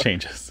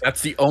changes.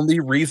 That's the only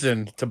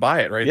reason to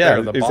buy it, right?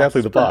 Yeah, there.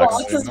 Exactly. The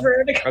box. Is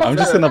vertical. I'm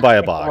just gonna buy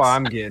a box. Well,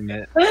 I'm getting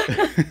it.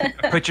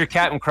 Put your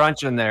Captain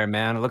Crunch in there,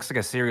 man. It looks like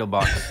a cereal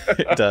box.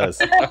 It does.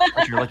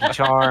 Put your Lucky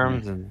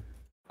Charms and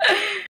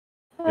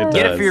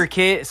get it for your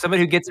kid.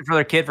 Somebody who gets it for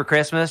their kid for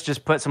Christmas,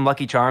 just put some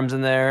Lucky Charms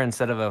in there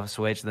instead of a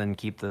Switch. Then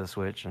keep the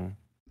Switch and.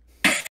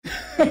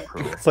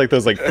 It's like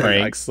those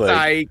pranks,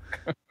 like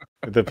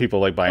the people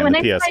buying the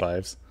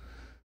PS5s.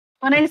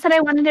 When I said I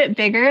wanted it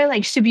bigger,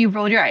 should you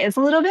roll your eyes a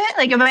little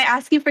bit? Am I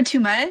asking for too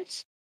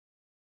much?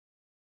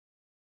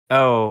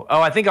 Oh!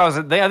 I think I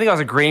was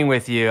agreeing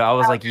with you. I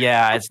was like,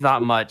 yeah, it's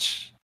not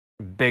much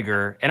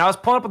bigger. And I was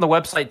pulling up on the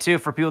website too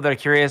for people that are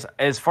curious.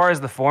 As far as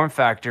the form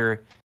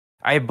factor,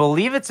 I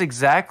believe it's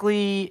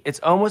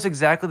almost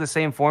exactly the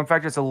same form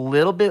factor. It's a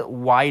little bit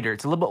wider.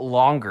 It's a little bit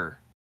longer.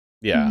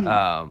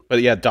 Yeah.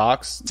 But yeah,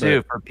 docks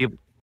too for people.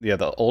 Yeah,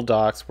 the old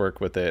docks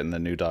work with it, and the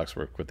new docks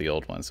work with the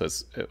old one. So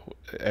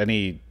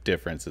any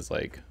difference is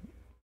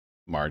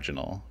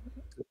marginal.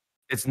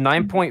 It's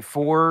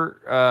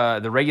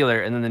 9.4, the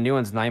regular, and then the new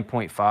one's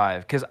 9.5.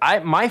 Because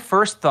my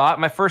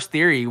first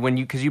theory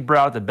because you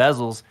brought out the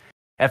bezels,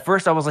 at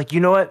first I was like,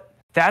 you know what?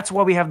 That's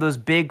why we have those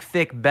big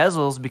thick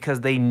bezels, because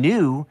they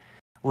knew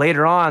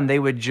later on they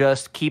would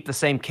just keep the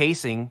same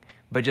casing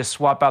but just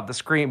swap out the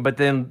screen. But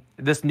then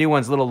this new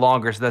one's a little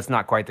longer, so that's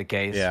not quite the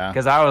case. Yeah.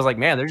 Because I was like,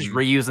 man, they're just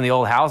reusing the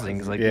old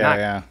housings.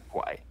 Not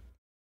quite.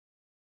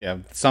 Yeah,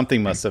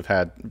 something must have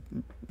had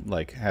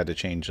to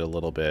change a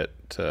little bit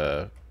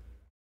for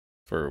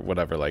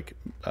whatever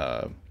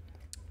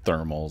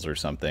thermals or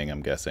something.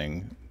 I'm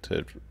guessing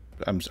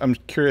I'm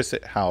curious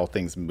at how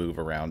things move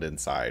around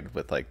inside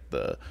with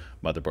the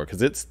motherboard,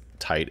 because it's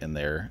tight in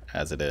there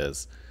as it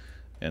is,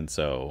 and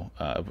so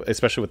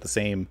especially with the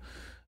same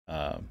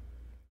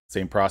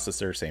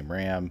processor, same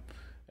RAM,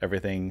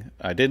 everything.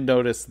 I did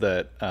notice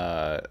that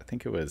I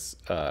think it was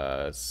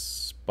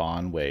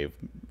SpawnWave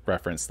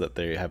referenced that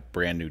they have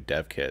brand new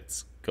dev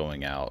kits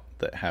going out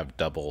that have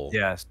double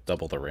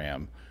the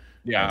RAM.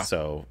 Yeah. And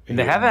so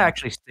they haven't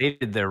actually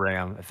stated their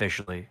RAM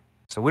officially,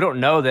 so we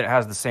don't know that it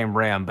has the same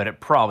RAM. But it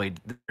probably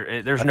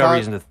there's no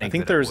reason to think. I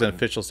think there's an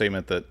official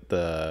statement that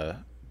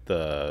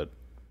the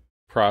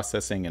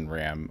processing and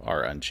RAM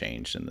are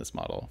unchanged in this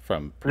model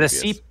from The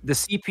previous. the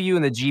CPU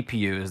and the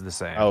GPU is the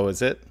same. Oh,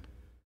 is it?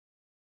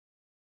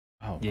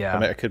 Oh, Yeah.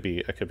 I could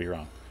be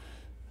wrong.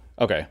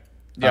 Okay.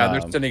 Yeah,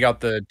 they're sending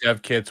out the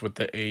dev kits with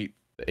the 8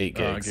 8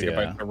 gigs,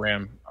 gigabytes of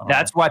RAM.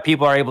 That's why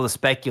people are able to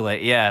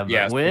speculate. Yeah. But,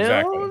 Yes, well,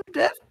 exactly.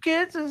 dev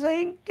kits is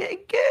 8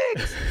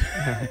 gigs.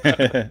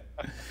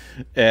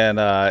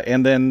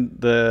 and then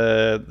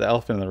the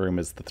elephant in the room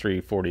is the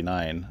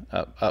 349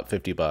 up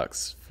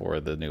 $50 for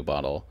the new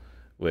bottle,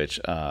 which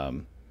I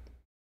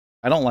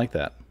don't like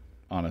that,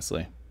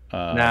 honestly.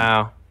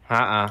 No.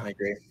 I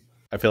agree.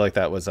 I feel like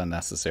that was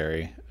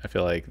unnecessary. I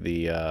feel like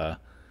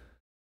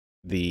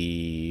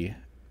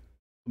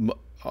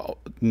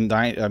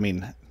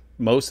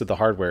most of the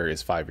hardware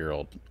is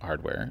 5-year-old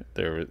hardware.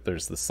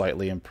 There's the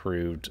slightly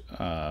improved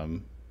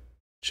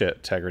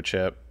Tegra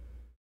chip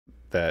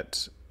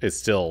that is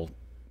still,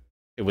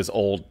 it was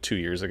old 2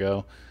 years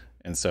ago,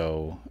 and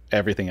so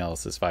everything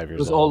else is 5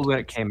 years old. It was old when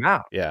it came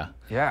out. Yeah.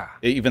 Yeah.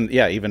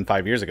 Even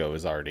 5 years ago it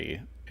was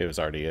already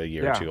a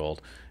year or Yeah. two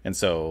old. And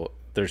so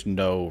there's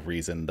no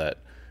reason that,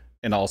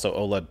 and also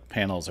OLED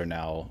panels are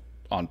now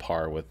on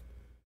par with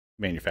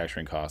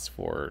manufacturing costs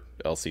for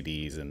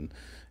LCDs and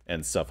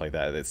stuff like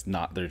that. It's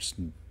not, there's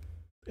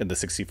in the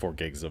 64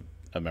 gigs of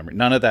memory.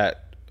 None of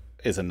that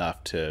is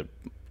enough to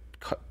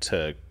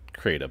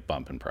create a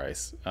bump in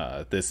price.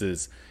 This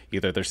is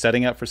either they're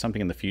setting up for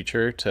something in the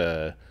future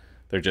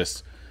they're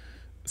just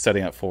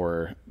setting up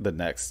for the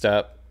next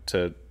step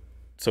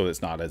so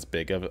it's not as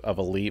big of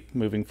a leap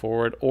moving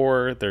forward,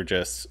 or they're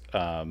just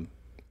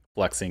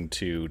flexing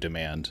to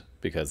demand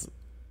because,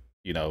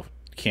 you know,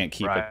 can't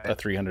keep Right. a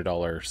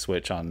 $300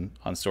 Switch on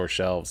store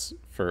shelves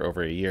for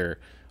over a year.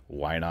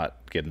 Why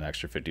not get an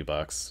extra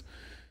 $50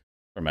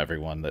 from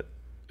everyone that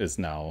is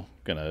now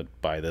gonna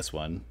buy this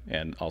one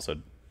and also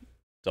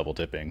double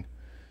dipping?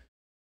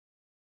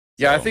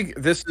 Yeah, I So- think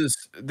this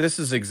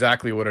is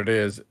exactly what it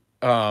is.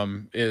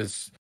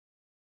 Is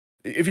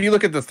if you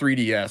look at the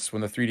 3DS,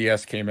 when the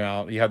 3DS came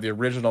out, you had the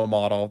original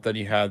model, then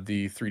you had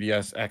the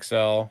 3DS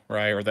XL,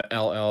 right, or the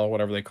LL,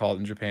 whatever they call it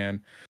in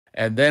Japan,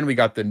 and then we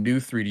got the new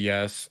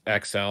 3DS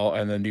XL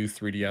and the new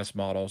 3DS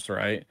models,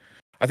 right?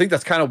 I think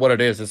that's kind of what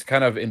it is. It's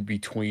kind of in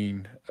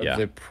between Yeah.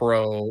 the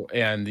Pro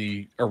and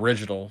the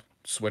original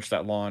Switch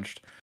that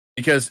launched,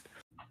 because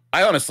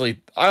I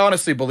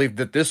honestly believe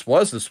that this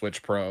was the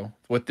Switch Pro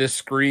with this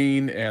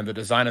screen and the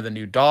design of the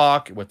new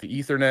dock with the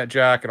Ethernet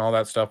jack and all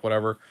that stuff,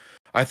 whatever.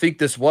 I think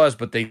this was,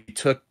 but they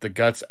took the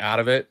guts out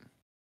of it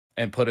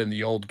and put in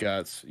the old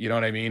guts. You know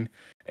what I mean?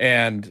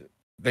 And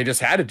they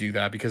just had to do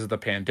that because of the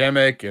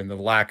pandemic and the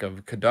lack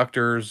of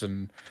conductors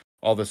and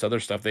all this other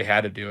stuff. They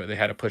had to do it. They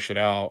had to push it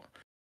out.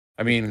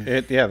 I mean,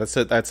 that's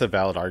a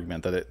valid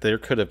argument that there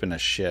could have been a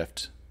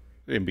shift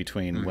in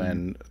between Mhm.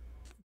 when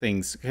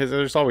things, because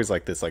there's always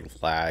like this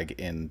like lag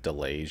in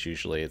delays.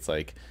 Usually it's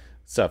like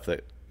stuff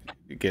that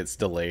gets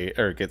delayed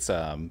or gets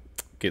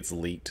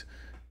leaked,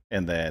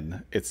 and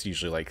then it's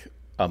usually like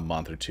a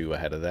month or two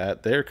ahead of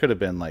that. There could have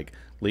been like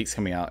leaks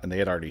coming out and they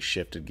had already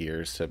shifted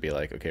gears to be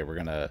like, okay, we're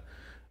gonna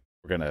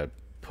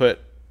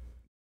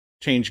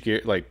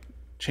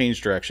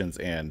change directions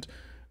and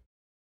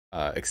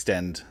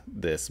extend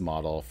this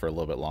model for a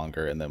little bit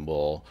longer, and then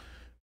we'll,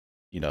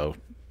 you know,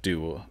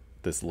 do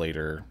this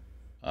later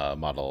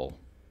model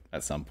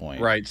at some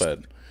point. Right. But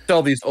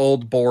sell these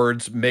old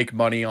boards, make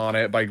money on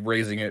it by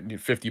raising it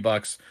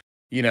 $50,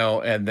 you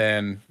know, and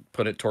then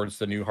put it towards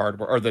the new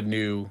hardware or the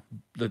new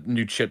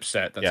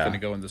chipset that's Yeah. going to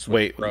go in the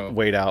Switch Pro.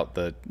 wait out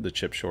the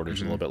chip shortage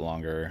a Mhm. little bit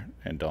longer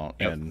and don't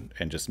Yep.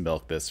 and just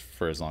milk this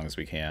for as long as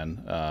we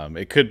can.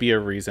 It could be a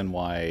reason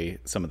why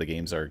some of the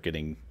games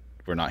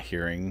we're not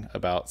hearing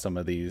about some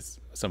of the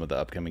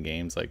upcoming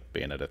games like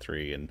Bayonetta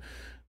 3 and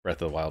Breath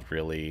of the Wild,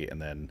 really,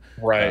 and then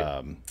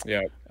Right.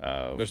 yeah,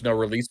 There's no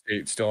release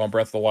date still on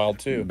Breath of the Wild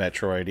too.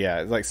 Metroid,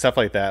 yeah, like stuff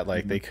like that.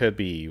 Like Mhm. they could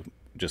be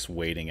just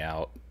waiting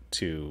out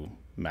to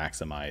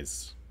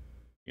maximize,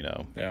 you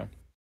know, Yeah.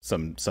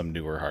 some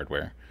newer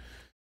hardware.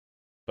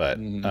 But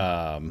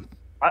Mhm.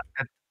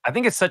 I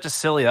think it's such a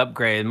silly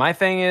upgrade. My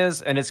thing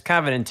is, and it's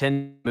kind of an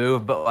Nintendo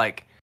move, but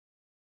like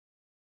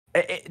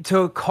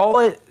to call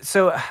it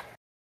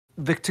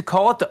to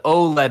call it the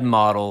OLED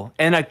model,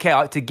 and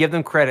okay, to give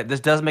them credit, this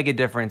does make a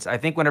difference. I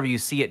think whenever you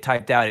see it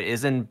typed out, it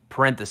is in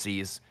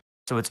parentheses,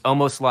 so it's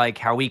almost like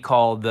how we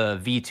call the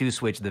V2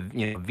 switch, the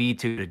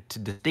V2 to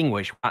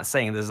distinguish. I'm not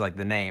saying this is like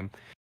the name,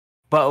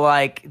 but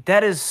like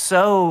that is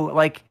so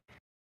like.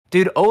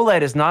 Dude,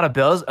 OLED is not a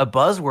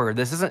buzzword.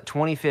 This isn't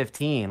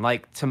 2015.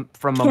 Like, from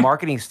a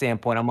marketing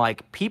standpoint, I'm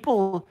like,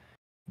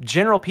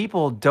 general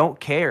people don't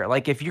care.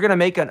 Like, if you're gonna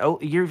make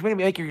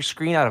your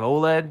screen out of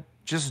OLED,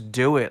 just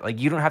do it. Like,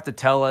 you don't have to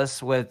tell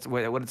us what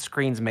the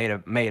screen's made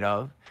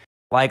of.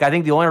 Like, I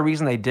think the only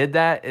reason they did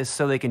that is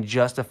so they can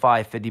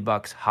justify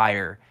 $50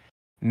 higher,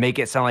 make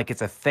it sound like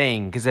it's a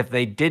thing. Because if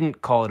they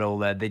didn't call it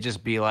OLED, they'd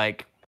just be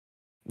like,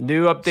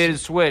 new updated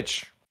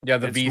Switch. Yeah,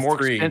 the It's V3.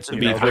 more expensive.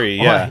 the you know?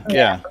 V3,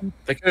 yeah.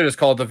 They could have just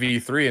called it the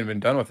V3 and been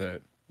done with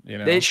it. You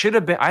know, It should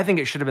have been. I think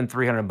it should have been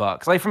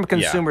 $300. Like from a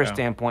consumer yeah.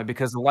 standpoint,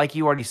 because like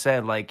you already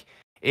said, like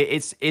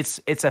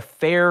it's a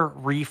fair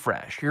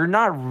refresh. You're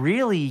not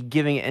really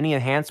giving it any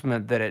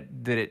enhancement that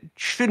it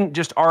shouldn't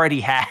just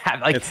already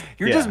have. Like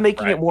you're just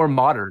making it more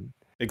modern.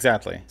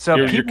 Exactly.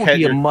 So people would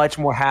be much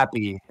more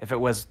happy if it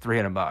was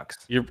 $300.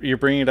 You're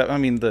bringing it up. I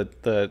mean,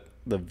 the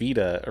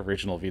Vita,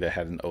 original Vita,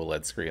 had an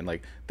OLED screen.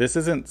 Like, this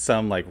isn't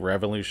some like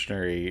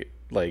revolutionary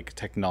like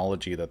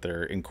technology that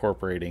they're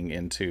incorporating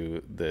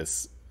into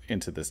this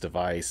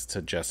device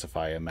to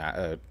justify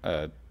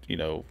a you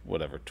know,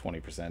 whatever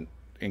 20%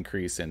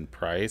 increase in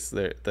price.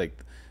 They're like,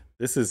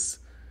 this is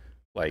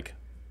like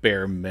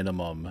bare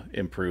minimum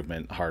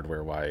improvement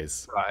hardware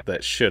wise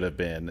that should have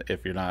been,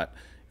 if you're not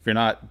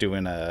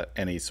doing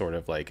any sort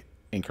of like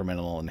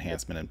incremental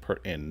enhancement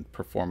in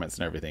performance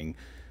and everything.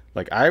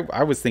 Like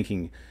I was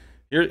thinking,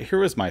 here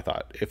was my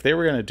thought. If they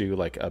were going to do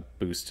like a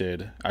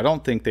boosted, I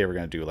don't think they were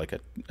going to do like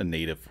a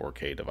native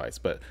 4K device,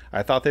 but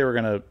I thought they were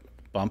going to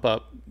bump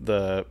up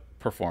the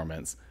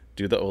performance,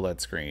 do the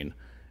OLED screen,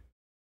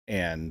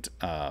 and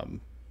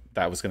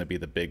that was going to be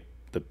the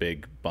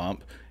big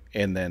bump.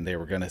 And then they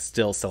were going to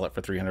still sell it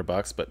for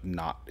 $300, but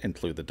not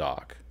include the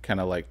dock. Kind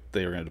of like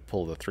they were going to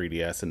pull the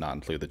 3DS and not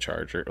include the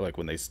charger, like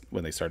when they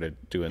started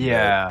doing the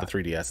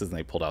 3DSs and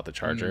they pulled out the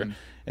charger.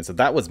 And so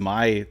that was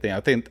my thing. I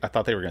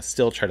thought they were going to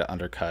still try to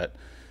undercut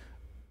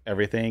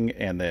everything,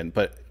 and then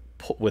but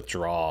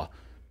withdraw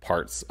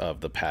parts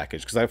of the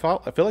package, because I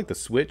feel like the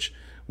Switch,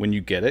 when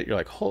you get it, you're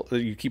like,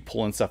 you keep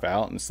pulling stuff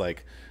out, and it's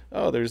like,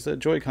 oh, there's the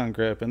Joy-Con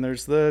grip, and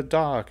there's the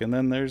dock, and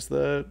then there's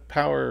the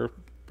power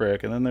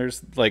brick, and then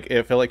there's like,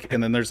 I feel like,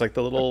 and then there's like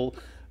the little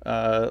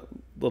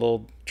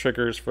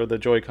triggers for the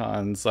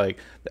Joy-Cons. Like,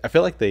 I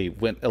feel like they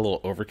went a little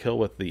overkill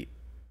with the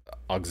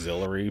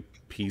auxiliary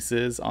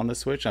pieces on the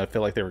Switch, and I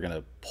feel like they were going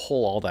to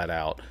pull all that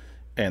out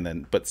and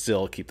then but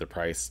still keep the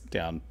price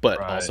down, but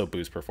also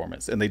boost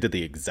performance. And they did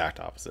the exact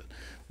opposite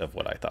of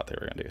what I thought they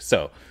were going to do.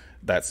 So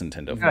that's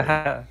Nintendo for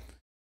you.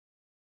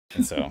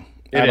 And so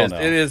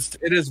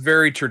it is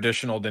very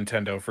traditional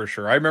Nintendo for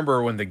sure. I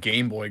remember when the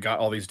Game Boy got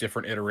all these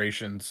different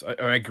iterations.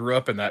 I grew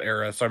up in that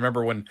era, so I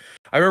remember when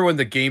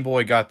the Game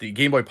Boy got the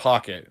Game Boy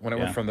Pocket, when it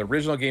went from the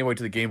original Game Boy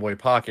to the Game Boy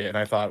Pocket, and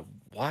I thought,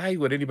 why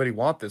would anybody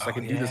want this? I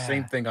can do the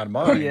same thing on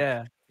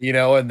mine. You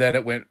know, and then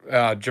it went.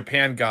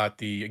 Japan got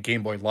the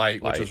Game Boy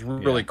Light, which was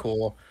really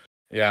cool.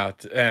 Yeah,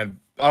 and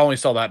I only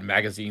saw that in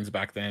magazines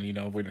back then. You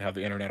know, we didn't have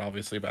the internet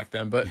obviously back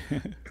then, but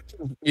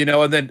you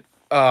know, and then.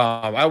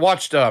 I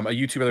watched a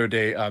YouTube the other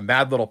day,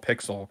 Mad Little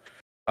Pixel.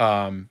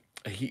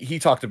 He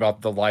talked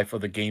about the life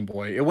of the Game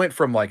Boy. It went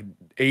from like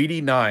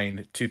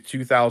 89 to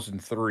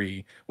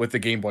 2003 with the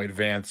Game Boy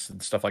Advance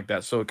and stuff like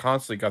that. So it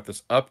constantly got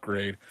this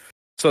upgrade.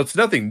 So it's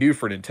nothing new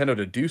for Nintendo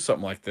to do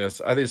something like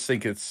this. I just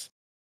think it's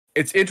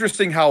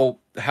interesting how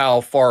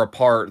far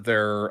apart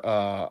they're.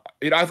 I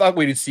thought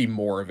we'd see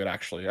more of it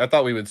actually. I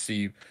thought we would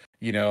see,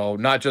 you know,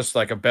 not just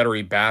like a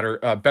better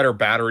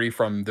battery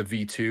from the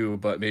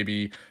V2, but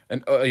maybe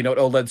an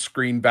OLED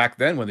screen back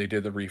then when they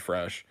did the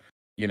refresh,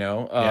 you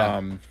know.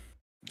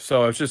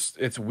 So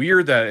it's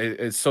weird that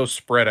it's so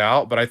spread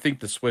out, but I think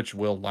the Switch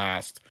will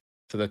last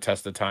to the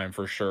test of time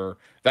for sure.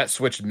 That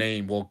Switch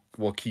name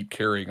will keep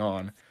carrying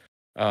on.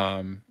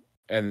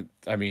 And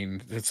I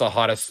mean, it's the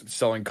hottest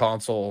selling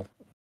console.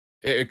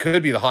 It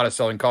could be the hottest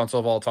selling console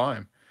of all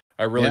time.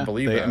 I really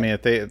believe that. I mean,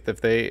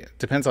 if they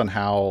depends on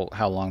how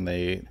long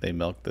they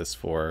milk this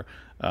for.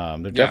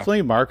 They're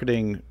definitely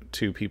marketing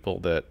to people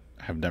that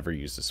have never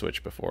used a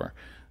Switch before.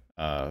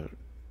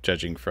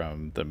 Judging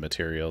from the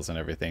materials and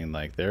everything,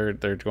 like they're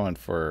going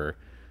for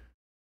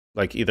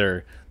like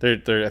either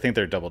they're I think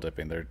they're double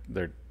dipping.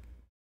 They're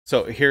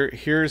so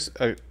here's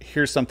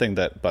something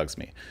that bugs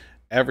me.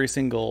 Every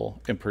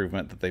single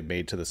improvement that they've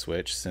made to the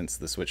Switch since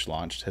the Switch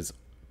launched has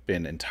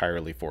been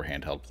entirely for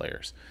handheld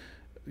players.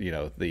 You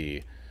know,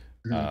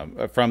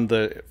 from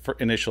the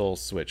initial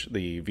Switch,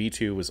 the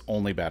V2 was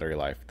only battery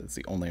life. That's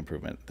the only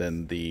improvement.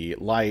 Then the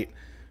Lite,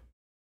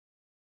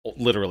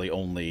 literally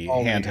only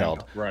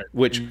handheld. Right.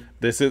 Which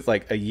this is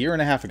like a year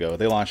and a half ago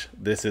they launched.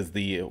 This is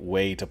the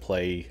way to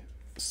play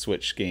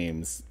Switch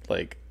games.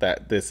 Like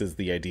that. This is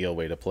the ideal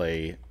way to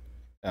play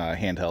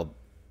handheld.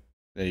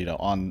 You know,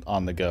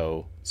 on the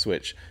go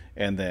Switch.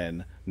 And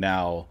then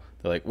now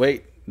they're like,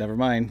 wait, never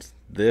mind.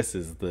 This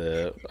is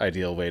the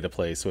ideal way to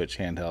play Switch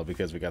handheld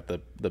because we got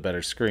the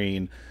better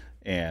screen,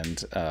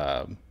 and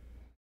I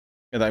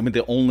mean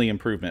the only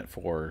improvement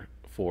for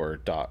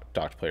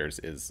docked players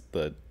is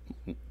the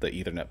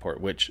Ethernet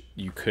port, which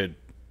you could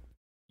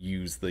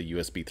use the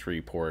USB 3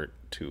 port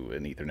to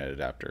an Ethernet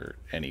adapter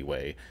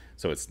anyway,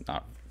 so it's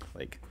not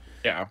like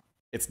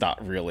it's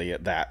not really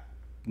that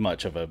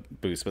much of a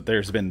boost. But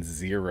there's been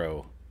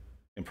zero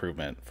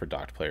improvement for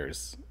docked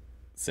players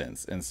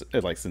since in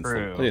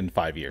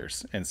 5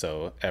 years, and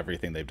so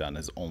everything they've done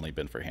has only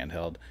been for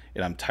handheld,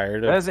 and I'm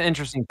tired of. That's an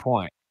interesting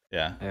point.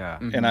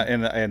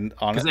 And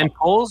honestly, in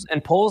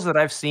polls that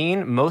I've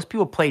seen, most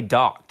people play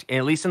docked,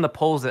 at least in the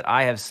polls that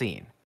I have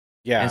seen.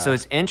 And so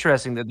it's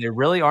interesting that they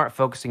really aren't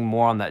focusing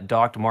more on that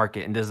docked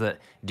market. And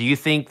do you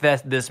think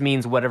that this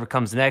means whatever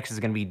comes next is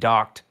going to be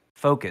docked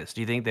focus?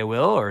 Do you think they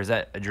will, or is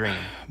that a dream?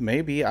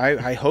 Maybe.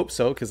 I hope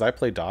so, because I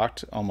play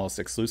docked almost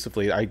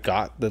exclusively. I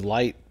got the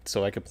Lite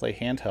so I could play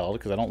handheld,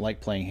 because I don't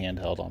like playing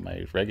handheld on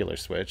my regular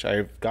Switch.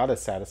 I've got a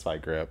Satisfy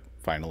grip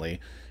finally,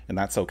 and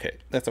that's okay.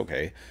 That's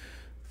okay.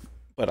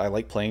 But I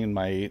like playing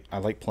I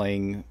like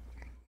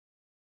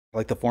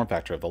the form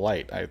factor of the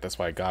Lite. That's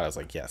why I got it. I was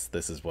like, yes,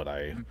 this is what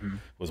I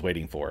was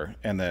waiting for.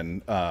 And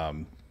then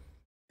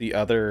the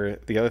other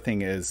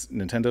thing is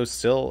Nintendo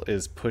still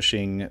is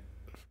pushing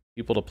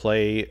people to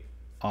play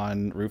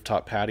on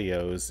rooftop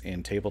patios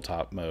in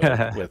tabletop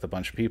mode with a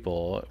bunch of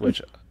people,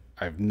 which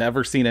I've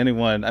never seen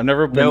anyone. I've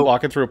never been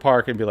walking through a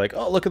park and be like,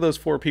 oh, look at those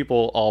 4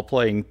 people all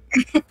playing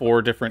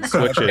 4 different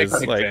Switches.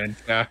 Like,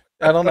 I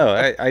don't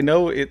know. I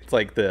know it's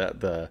like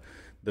the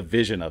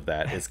vision of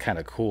that is kind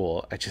of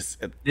cool.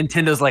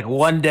 Nintendo like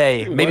one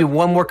day, maybe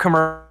one more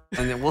commercial,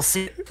 and then we'll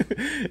see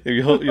it.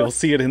 You'll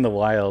see it in the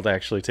wild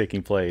actually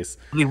taking place.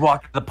 We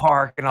walk to the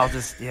park, and I'll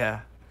just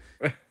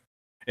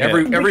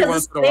Every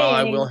once in a while,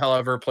 I will,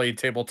 however, play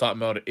tabletop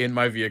mode in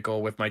my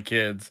vehicle with my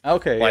kids.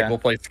 Okay, like we'll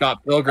play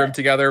Scott Pilgrim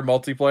together,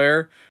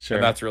 multiplayer. Sure,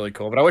 and that's really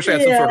cool. But I wish I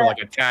had some sort of like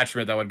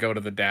attachment that would go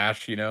to the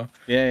dash. You know?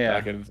 Yeah.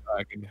 I could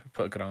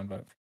put it on,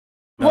 but.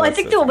 Well, I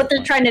think what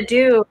they're trying to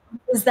do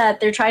is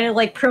that they're trying to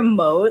like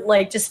promote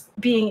like just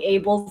being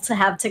able to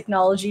have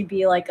technology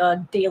be like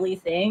a daily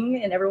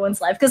thing in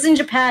everyone's life. Because in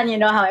Japan, you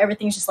know how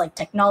everything's just like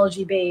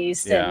technology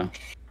based. Yeah. And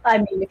I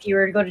mean, if you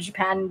were to go to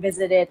Japan and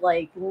visit it,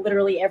 like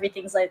literally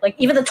everything's like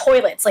even the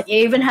toilets, like it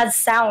even has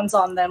sounds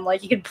on them.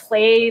 Like you could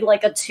play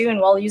like a tune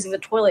while using the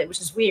toilet,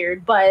 which is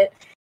weird, but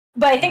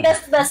I think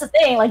that's the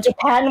thing. Like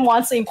Japan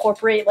wants to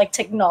incorporate like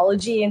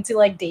technology into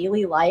like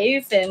daily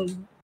life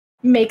and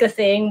make a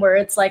thing where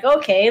it's like,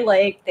 okay,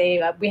 like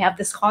we have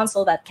this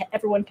console that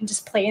everyone can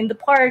just play in the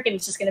park, and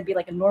it's just gonna be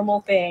like a normal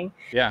thing.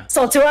 Yeah.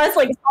 So to us,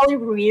 like it's probably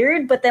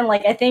weird, but then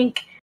like I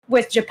think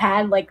with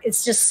Japan, like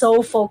it's just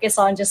so focused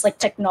on just like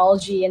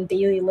technology and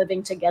daily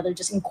living together,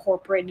 just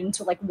incorporated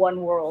into like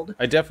one world.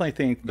 I definitely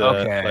think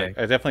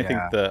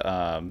the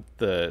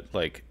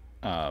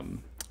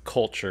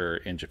culture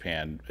in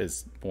Japan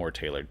is more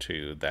tailored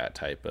to that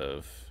type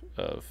of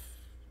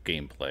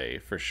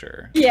gameplay for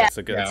sure. Yeah, that's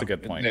a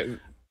good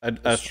point.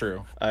 That's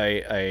true.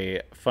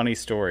 A funny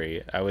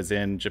story. I was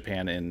in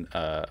Japan in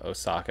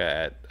Osaka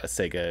at a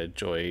Sega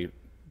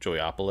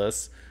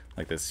Joyopolis,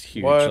 like this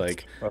huge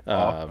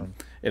awesome.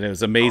 And it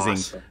was amazing.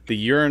 Awesome.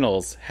 The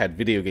urinals had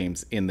video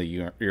games in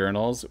the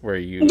urinals where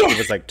it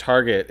was like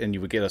target, and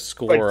you would get a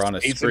score like on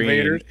a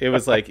screen. It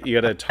was like you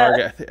had a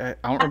target. I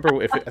don't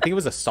remember I think it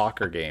was a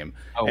soccer game,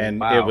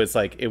 it was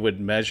like it would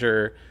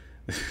measure.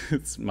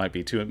 This might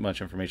be too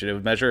much information. It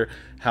would measure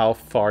how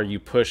far you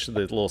push the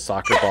little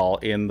soccer ball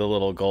in the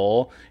little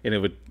goal, and it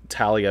would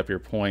tally up your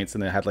points,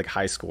 and it had like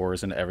high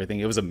scores and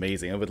everything. It was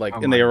amazing. It would like,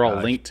 and they were all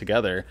linked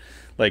together.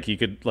 Like you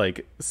could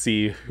like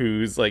see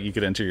who's like you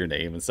could enter your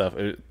name and stuff.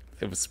 It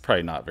was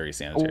probably not very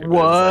sanitary.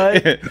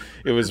 What?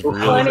 It was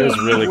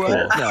really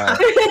cool.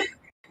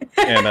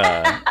 And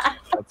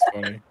that's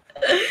funny.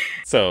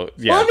 So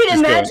yeah. Well, I mean,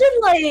 imagine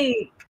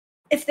like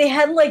if they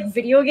had like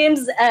video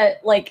games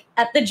at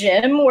the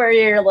gym where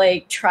you're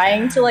like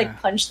trying to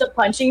like punch the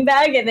punching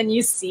bag, and then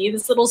you see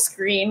this little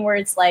screen where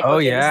it's like,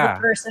 this is the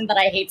person that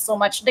I hate so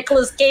much,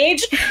 Nicolas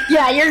Cage.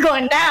 Yeah, you're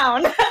going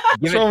down.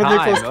 Give it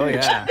time. Oh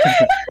yeah.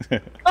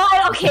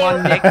 Oh,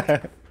 okay.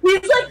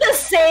 He's like the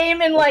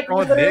same in like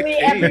literally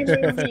every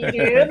movie,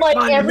 dude. Like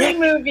every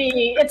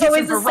movie, it's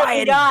always the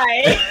same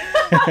guy.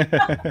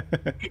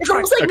 It's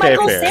almost like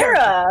Michael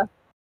Cera.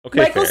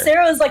 Okay, Michael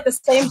Cera is like the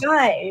same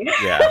guy.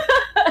 Yeah.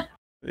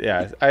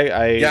 Yeah,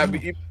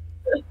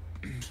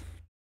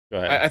 Go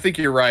ahead. I think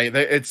you're right.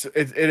 It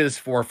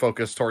is more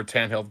focused towards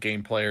handheld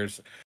game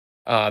players.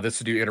 This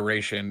to do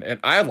iteration, and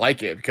I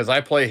like it because I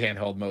play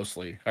handheld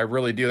mostly. I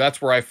really do.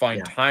 That's where I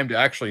find time to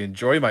actually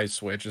enjoy my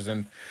Switch is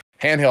in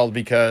handheld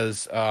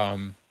because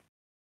I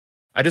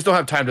just don't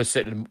have time to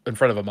sit in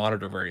front of a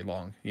monitor very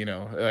long. You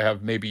know, I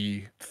have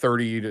maybe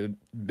 30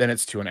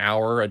 minutes to an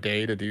hour a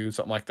day to do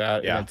something like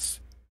that. Yeah. And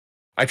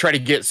I try to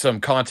get some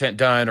content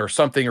done or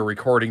something or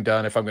recording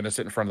done if I'm going to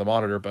sit in front of the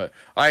monitor, but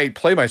I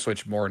play my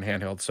Switch more in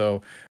handheld.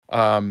 So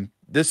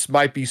this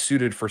might be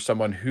suited for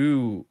someone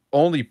who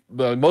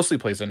mostly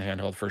plays in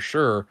handheld for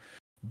sure,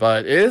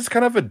 but it is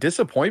kind of a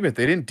disappointment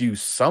they didn't do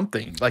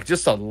something, like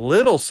just a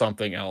little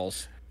something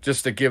else,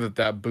 just to give it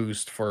that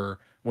boost for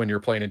when you're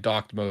playing in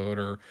docked mode,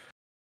 or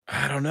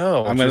I don't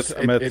know. I'm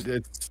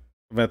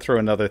gonna throw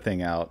another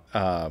thing out.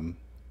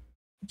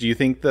 Do you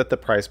think that the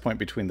price point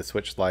between the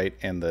Switch Lite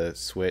and the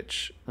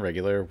Switch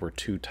regular were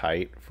too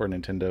tight for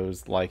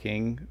Nintendo's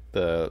liking?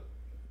 The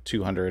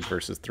 200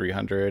 versus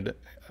 300,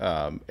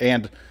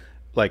 and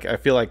like I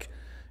feel like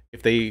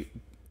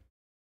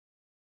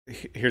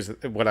here's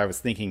what I was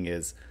thinking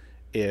is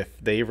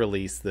if they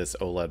release this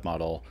OLED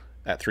model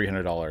at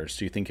 $300,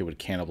 do you think it would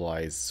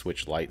cannibalize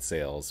Switch Lite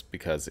sales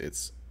because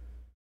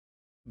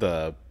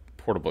the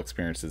portable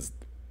experience is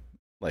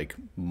like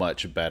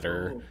much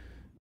better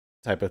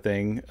type of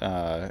thing?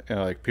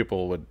 Like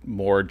people would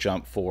more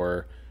jump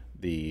for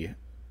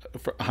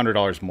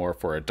 $100 more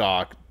for a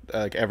dock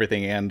like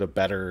everything and a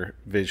better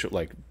visual,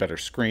 like better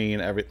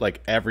screen,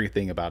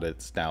 everything about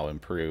it's now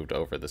improved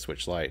over the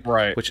Switch Lite.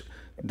 Right. Which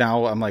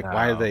now I'm like,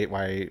 why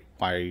Wow.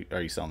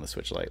 are you selling the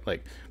Switch Lite?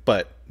 Like,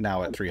 but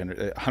now at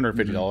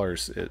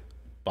 $150 it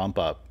bump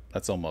up.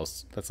 That's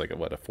like a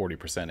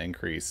 40%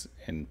 increase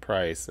in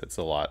price. It's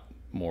a lot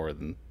more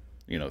than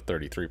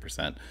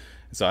 33%.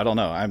 So I don't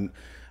know. I'm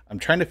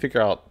trying to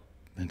figure out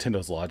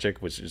Nintendo's logic,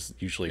 which is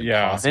usually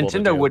impossible. to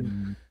Nintendo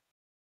do.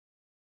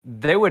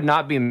 they would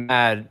not be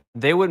mad.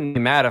 They wouldn't be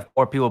mad if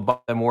more people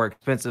bought a more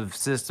expensive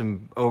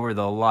system over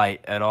the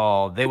Lite at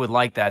all. They would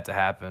like that to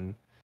happen.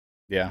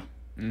 Yeah.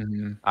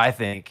 I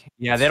think.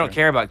 Yeah, they don't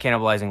care about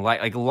cannibalizing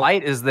Lite. Like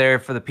Lite is there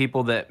for the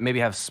people that maybe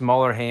have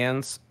smaller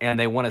hands and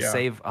they want to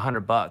save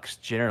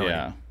 $100 generally.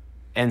 Yeah.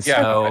 And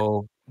Yeah.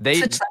 so they're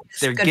Switch Lite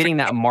is good getting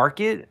for that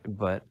market,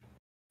 but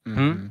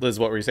Liz,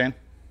 what were you saying?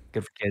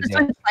 good for kids. This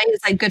Switch Lite is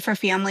like good for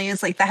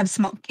families like that have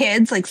small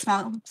kids, like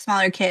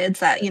smaller kids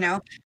that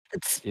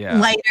it's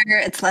lighter,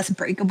 it's less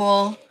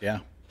breakable. Yeah.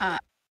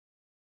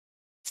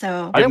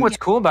 So I think what's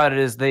cool about it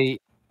is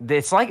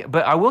it's like,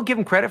 but I will give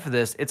them credit for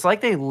this. It's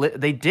like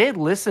they did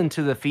listen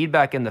to the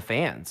feedback in the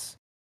fans.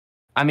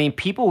 I mean,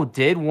 people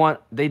did want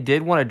a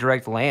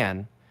direct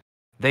LAN.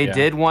 They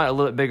did want a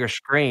little bit bigger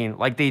screen.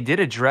 Like they did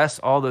address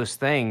all those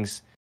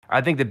things. I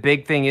think the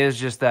big thing is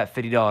just that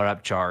 $50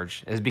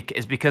 upcharge is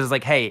because it's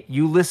like, hey,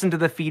 you listened to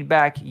the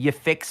feedback, you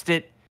fixed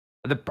it.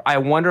 I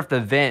wonder if the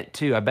vent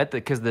too. I bet that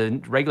because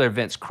the regular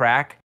vents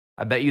crack,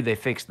 I bet you they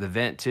fixed the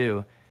vent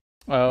too.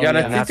 Well, Yeah, and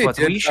I that's think what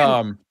they we did.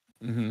 should.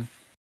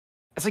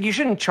 It's like you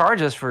shouldn't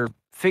charge us for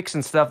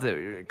fixing stuff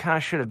that kind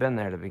of should have been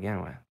there to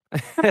begin with.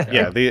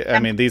 yeah. I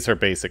mean, these are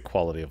basic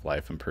quality of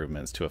life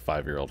improvements to a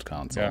 5-year-old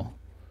console. Yeah.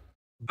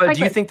 But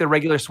do you think the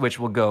regular Switch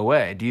will go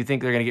away? Do you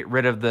think they're going to get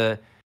rid of the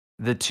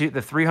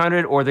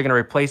 300, or they're going to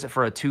replace it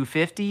for a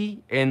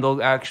 250, and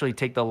they'll actually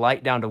take the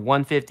Lite down to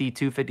 150,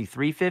 250,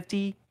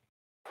 350?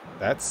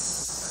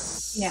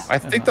 That's I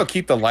think they'll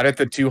keep the Lite at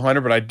the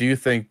 200, but I do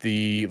think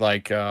the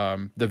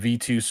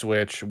V2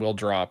 Switch will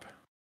drop.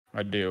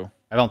 I do.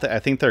 I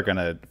think they're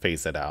gonna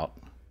phase it out.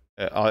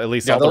 At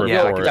least Yeah, all the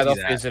they'll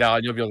reports. phase it out.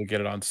 And you'll be able to get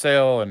it on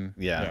sale, and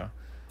Yeah.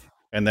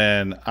 And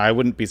then I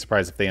wouldn't be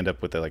surprised if they end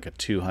up with like a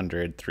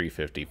 200,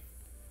 350,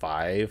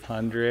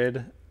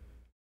 500.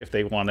 If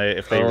they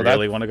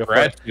really want to go for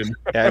it. Yeah,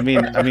 I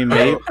mean,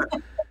 maybe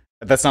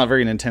that's not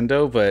very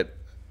Nintendo, but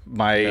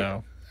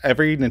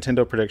every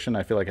Nintendo prediction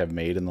I feel like I've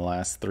made in the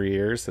last 3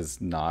 years has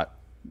not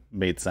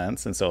made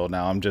sense, and so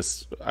now I'm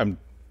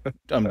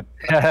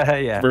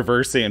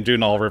reversing. I'm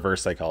doing all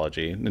reverse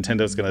psychology.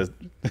 Nintendo's gonna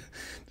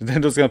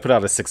put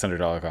out a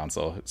 $600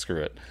 console.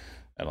 Screw it.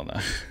 I don't know.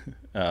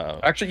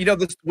 Actually,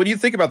 when you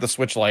think about the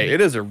Switch Lite,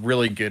 it is a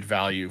really good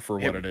value for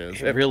what it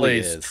is. It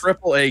really plays is.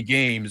 AAA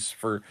games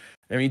for.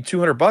 I mean,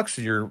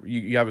 $200.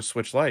 You have a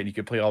Switch Lite. You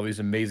could play all these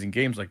amazing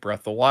games like Breath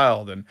of the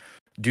Wild and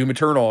Doom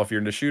Eternal if you're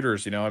into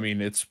shooters. I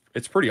mean, it's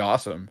pretty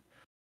awesome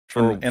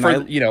for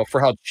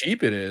how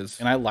cheap it is.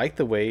 And I like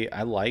the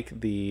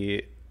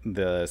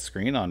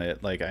screen on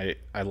it. Like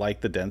I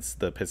like the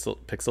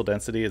pixel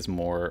density is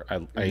more.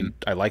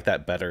 I like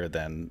that better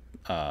than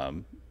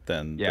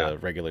the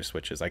regular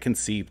Switches. I can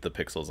see the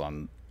pixels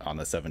on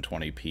the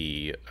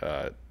 720p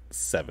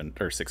 7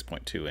 or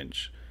 6.2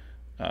 inch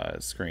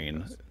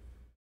screen.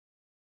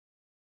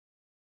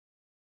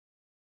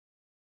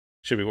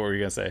 What were you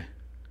gonna say?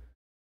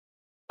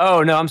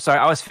 Oh no, I'm sorry.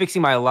 I was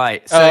fixing my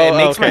Light. So it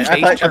makes my face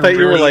I turn thought you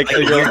were really like,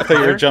 clear. I thought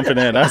you were jumping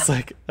in. I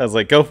was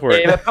like, go for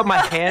it. If I put my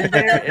hand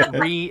there,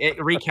 it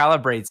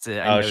recalibrates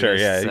it. Oh sure,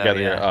 yeah, you got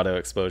your auto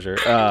exposure.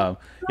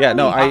 Yeah,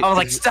 no, I was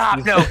like, stop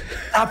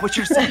what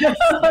you're saying. From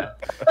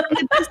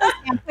the business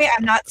standpoint,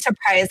 I'm not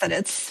surprised that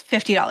it's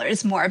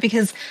 $50 more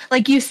because,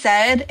 like you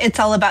said, it's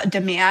all about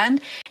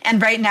demand.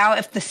 And right now,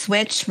 if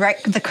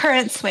the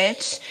current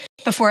Switch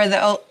before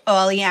the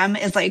OLEM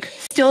is like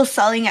still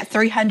selling at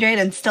 300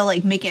 and still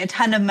like making a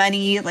ton of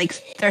money,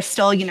 like they're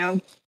still,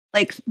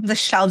 like the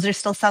shelves are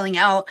still selling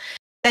out,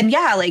 then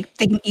yeah, like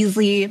they can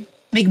easily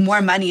make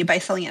more money by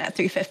selling it at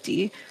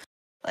 350.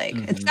 Like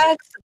it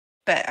sucks,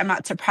 but I'm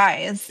not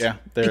surprised. Yeah,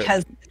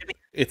 because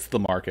it's the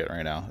market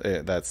right now.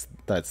 That's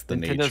the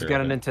nature. Nintendo's got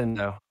a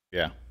Nintendo.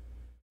 Yeah.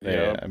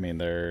 I mean,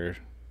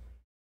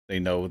 they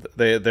know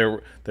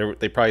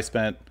they probably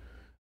spent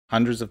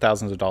hundreds of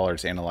thousands of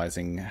dollars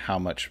analyzing how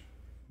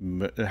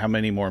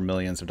many more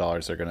millions of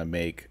dollars they're going to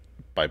make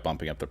by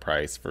bumping up the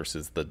price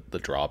versus the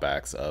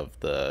drawbacks of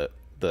the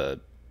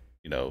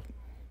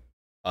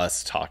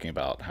us talking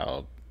about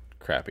how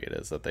crappy it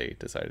is that they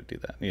decided to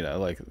do that.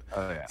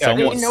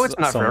 It's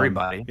not for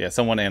everybody. Yeah,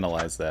 someone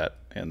analyzed that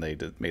and they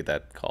made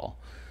that call.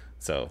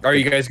 So are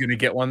you guys going to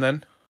get one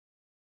then?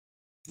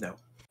 No,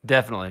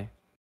 definitely.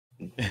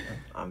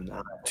 I'm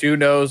not. 2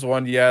 no's,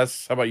 1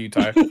 yes. How about you,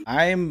 Ty?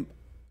 I'm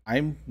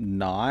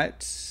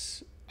not.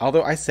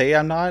 Although I say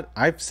I'm not.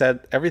 I've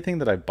said everything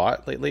that I've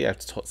bought lately.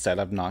 I've said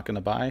I'm not going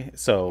to buy.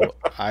 So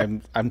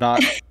I'm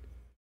not.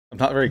 I'm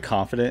not very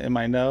confident in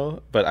my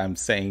no, but I'm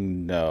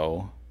saying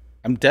no.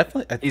 I'm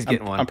definitely. He's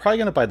getting one. I'm probably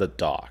gonna buy the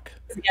dock.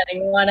 He's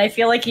getting one. I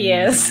feel like he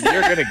is.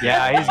 You're gonna get.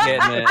 Yeah, he's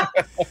getting it.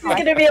 He's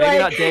gonna be Maybe like,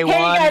 not day "Hey one,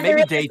 guys,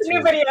 maybe I day released a new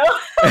two." video."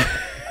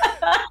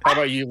 How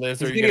about you, Liz?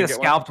 He's Are you gonna gonna get a get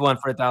one? scalped one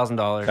for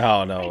 $1,000.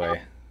 Oh no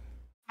way.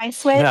 My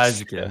Switch. No, I was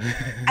just kidding.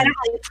 I don't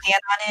really plan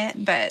on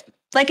it, but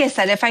like I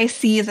said, if I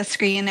see the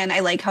screen and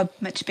I like how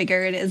much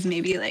bigger it is,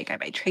 maybe like I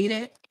might trade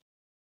it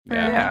for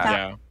Yeah. that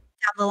Yeah, down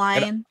the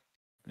line.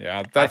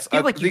 yeah. I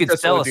feel like you think could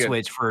that's sell a would be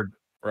Switch for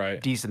a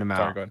right. decent Sorry,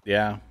 amount. go ahead.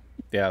 Yeah,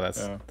 Yeah.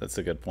 that's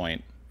a good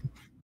point.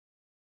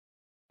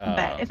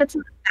 But if it's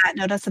not that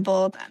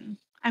noticeable, then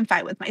I'm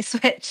fine with my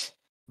Switch.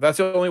 That's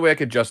the only way I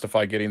could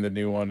justify getting the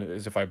new one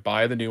is if I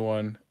buy the new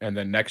one and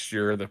then next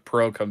year the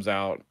Pro comes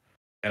out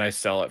and I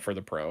sell it for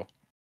the Pro.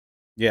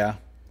 Yeah,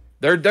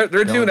 They're doing that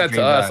to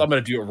dream us. bag. I'm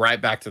gonna do it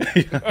right back to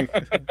them.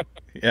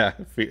 yeah,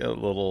 a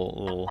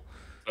little.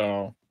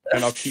 So,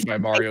 and I'll keep my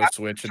Mario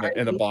Switch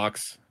in the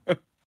box.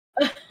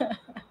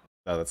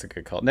 Oh, that's a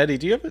good call. Nettie,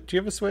 do you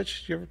have a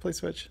Switch? Do you ever play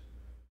Switch?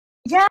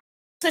 Yeah,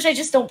 Switch. I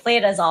just don't play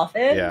it as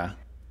often. Yeah,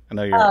 I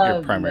know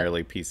you're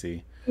primarily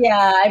PC.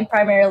 Yeah, I'm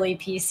primarily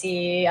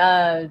PC.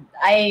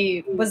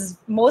 I was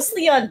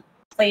mostly on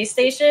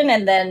PlayStation,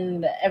 and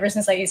then ever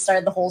since I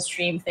started the whole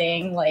stream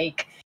thing,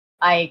 like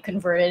I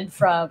converted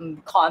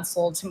from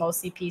console to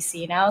mostly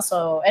PC now.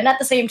 So, and at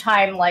the same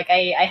time, like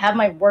I have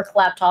my work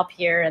laptop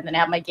here, and then I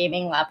have my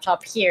gaming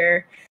laptop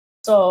here.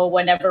 So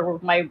whenever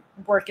my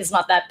work is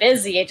not that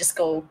busy, I just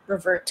go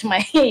revert to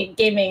my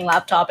gaming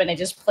laptop and I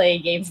just play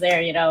games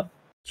there. You know.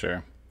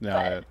 Sure. No,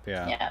 But,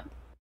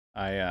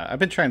 yeah. I've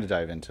been trying to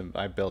dive into.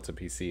 I built a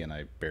PC and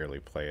I barely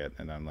play it,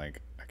 and I'm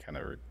like,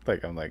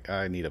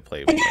 I need to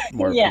play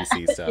more Yeah,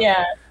 PC stuff.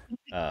 Yeah.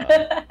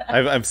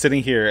 I'm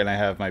sitting here and I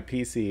have my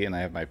PC and I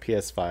have my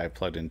PS5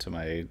 plugged into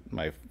my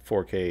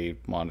 4K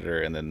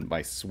monitor, and then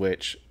my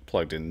Switch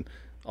plugged in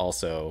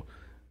also.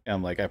 And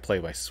I'm like, I play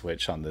my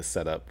Switch on this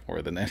setup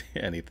more than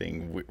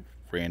anything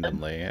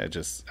randomly. I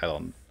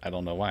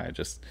don't know why.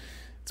 It's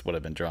what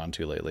I've been drawn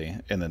to lately.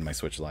 And then my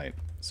Switch Lite.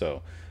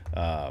 So,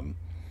 I'm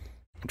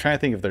trying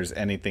to think if there's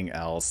anything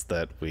else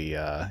that we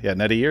yeah,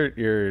 Nettie,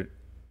 you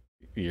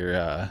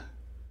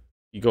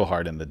go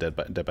hard in the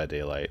Dead by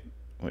Daylight,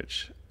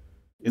 which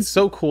it's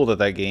so cool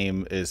that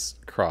game is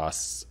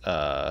cross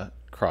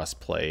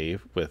play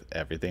with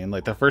everything.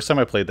 Like the first time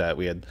I played that,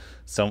 we had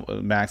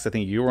Max, I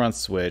think you were on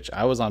Switch,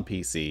 I was on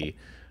PC,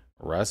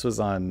 Russ was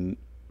on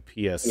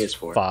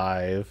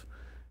PS5,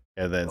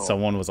 and then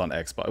someone was on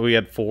Xbox. We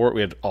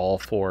had all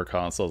four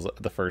consoles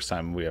the first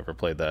time we ever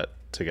played that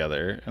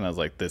together, and I was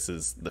like, this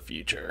is the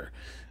future.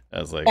 I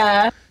was like,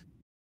 yeah,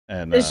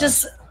 and it's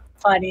just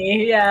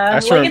funny. Yeah,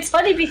 Actually, like it's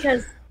funny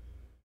because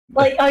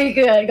like, oh, you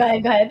good? Go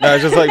ahead. I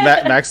was just like,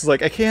 Max was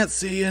like, I can't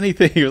see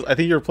anything. I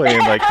think you were playing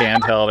like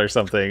handheld or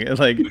something, and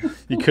like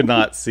you could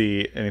not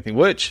see anything.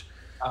 Which,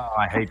 Oh,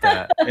 I hate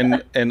that.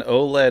 an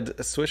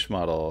OLED Switch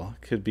model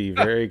could be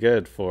very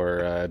good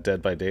for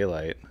Dead by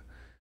Daylight.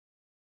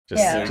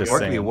 Yeah. Just Or it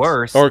could be saying.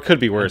 worse. Or it could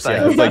be worse.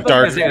 Yeah, it's like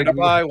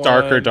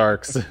darker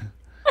darks.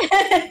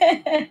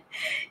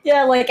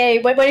 Yeah, like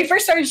when I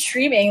first started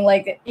streaming,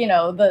 like, you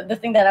know, the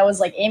thing that I was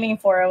like aiming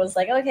for, I was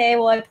like, okay,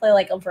 well, I play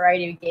like a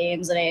variety of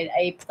games, and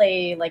I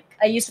play like,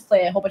 I used to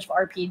play a whole bunch of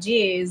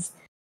RPGs,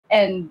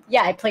 and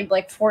yeah, I played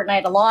like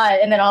Fortnite a lot,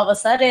 and then all of a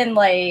sudden,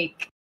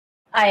 like,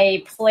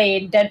 I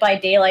played Dead by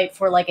Daylight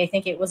for like, I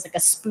think it was like a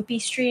spoopy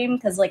stream,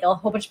 because like a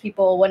whole bunch of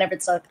people, whenever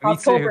it's like Me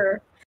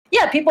October,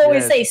 yeah, people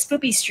always say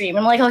spoopy stream.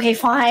 I'm like, okay,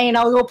 fine,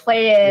 I'll go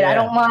play it. I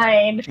don't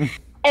mind.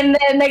 And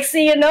then next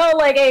thing you know,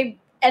 like I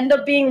end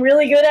up being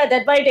really good at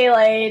Dead by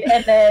Daylight,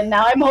 and then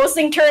now I'm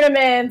hosting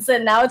tournaments,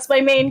 and now it's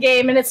my main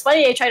game. And it's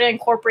funny, I try to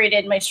incorporate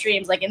it in my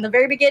streams. Like in the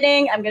very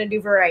beginning, I'm gonna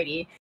do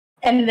variety,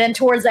 and then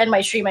towards the end of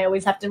my stream, I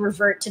always have to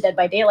revert to Dead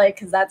by Daylight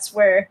because that's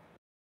where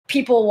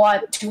people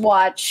want to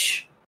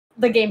watch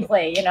the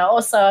gameplay, you know.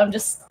 So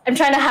I'm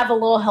trying to have a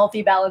little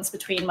healthy balance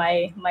between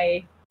my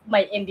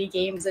indie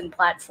games and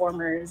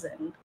platformers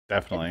and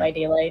Definitely. Dead by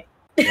Daylight.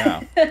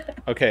 Yeah.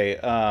 Okay.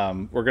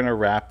 We're gonna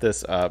wrap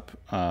this up.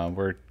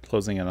 We're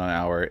closing in on an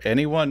hour.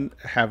 Anyone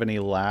have any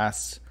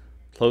last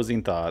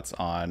closing thoughts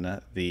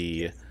on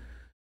the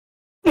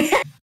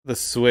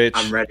Switch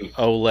I'm ready.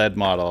 OLED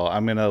model?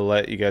 I'm gonna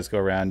let you guys go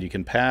around. You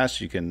can pass.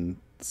 You can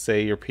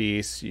say your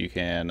piece. You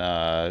can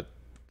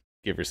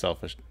give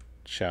yourself a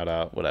shout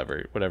out.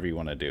 Whatever you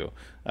want to do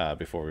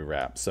before we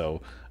wrap.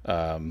 So,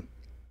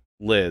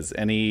 Liz,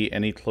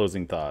 any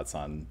closing thoughts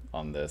on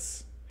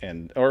this?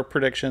 Or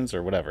predictions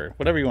or whatever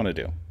you want to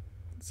do.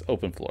 It's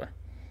open floor.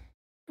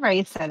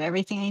 Right, said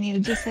everything I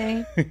needed to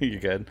say.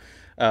 You're good.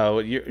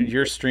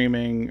 You're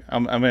streaming.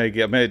 I'm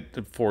gonna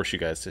force you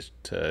guys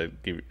to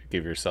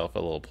give yourself a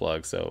little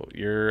plug. So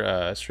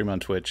you're streaming on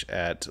Twitch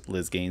at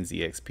Liz Gaines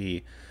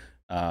EXP.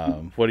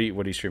 What are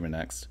you streaming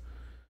next?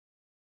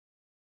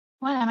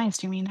 What am I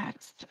streaming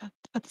next?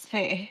 Let's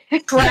say.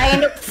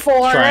 Grind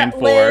 4, Grind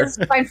 4. Liz.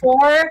 Grind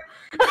 4.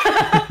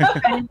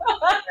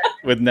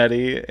 With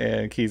Nettie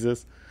and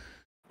Keezus.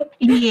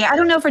 Yeah, I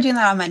don't know if we're doing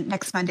that on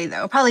next Monday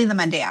though. Probably the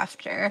Monday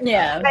after.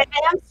 Yeah. I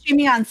am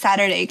streaming on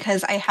Saturday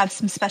because I have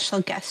some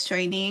special guests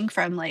joining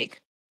from like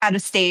out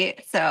of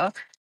state, so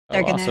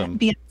they're gonna awesome.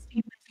 be on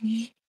stream with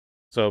me.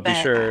 So be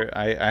But, sure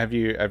I have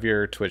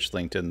your Twitch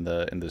linked in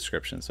the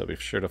description. So be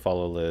sure to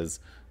follow Liz.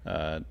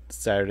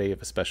 Saturday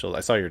of a special. I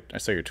saw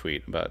your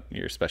tweet about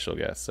your special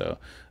guest. So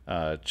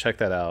check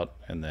that out.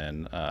 And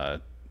then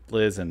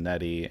Liz and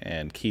Nettie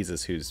and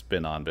Keezus, who's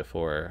been on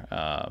before,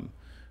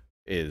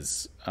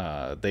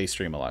 they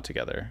stream a lot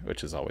together,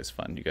 which is always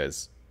fun. You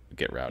guys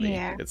get rowdy.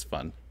 Yeah. It's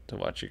fun to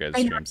watch you guys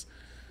I know. streams.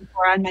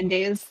 Or on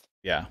Mondays.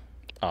 Yeah,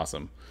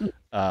 awesome.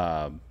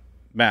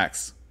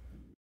 Max,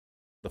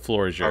 the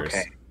floor is yours.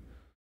 Okay.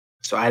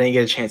 So I didn't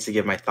get a chance to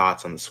give my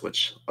thoughts on the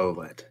Switch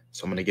OLED.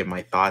 So I'm going to give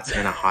my thoughts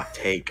and a hot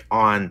take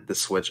on the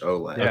Switch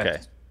OLED. Yes. Okay.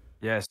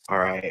 Yes. All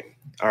right.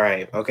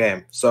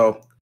 Okay.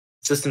 So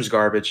system's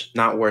garbage.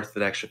 Not worth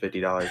the extra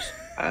 $50.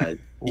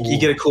 You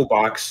get a cool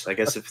box. I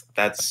guess if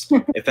that's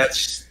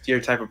your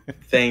type of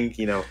thing,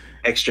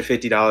 extra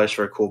 $50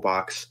 for a cool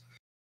box.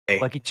 Hey,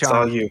 Lucky it's all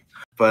charm. you.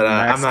 But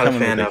Max I'm not a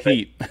coming fan with of the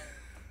heat. it.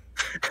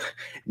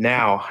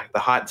 Now, the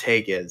hot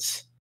take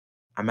is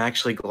I'm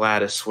actually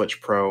glad a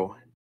Switch Pro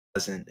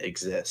doesn't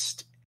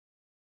exist.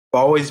 I've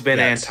always been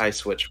Yes.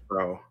 anti-Switch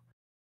Pro.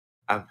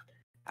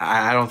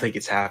 I don't think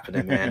it's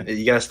happening, man.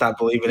 You gotta stop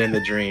believing in the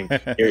dream.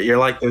 You're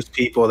like those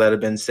people that have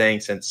been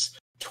saying since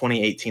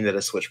 2018 that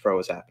a Switch Pro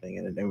was happening,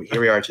 and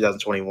here we are,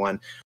 2021.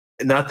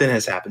 Nothing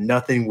has happened.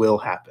 Nothing will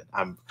happen.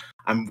 I'm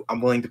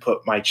willing to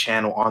put my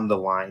channel on the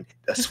line.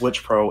 A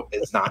Switch Pro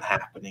is not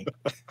happening.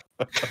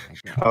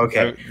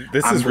 Okay,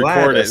 This I'm is glad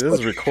recorded. that's This is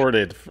what-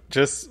 recorded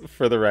just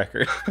for the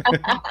record.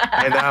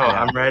 I know.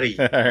 I'm ready.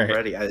 All I'm right.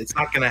 ready. It's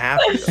not gonna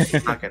happen.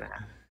 It's not gonna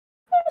happen.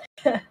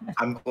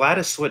 I'm glad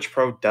a Switch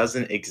Pro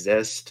doesn't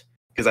exist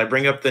because I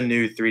bring up the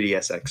new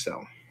 3DS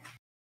XL.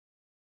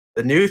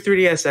 The new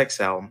 3DS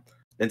XL,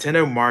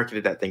 Nintendo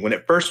marketed that thing when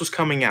it first was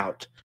coming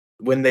out.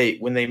 When they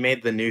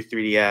made the new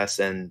 3DS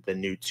and the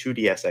new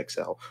 2DS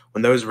XL,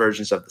 when those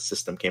versions of the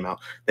system came out,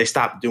 they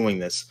stopped doing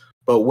this.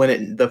 But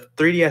when the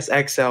 3DS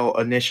XL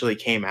initially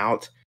came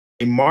out,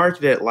 they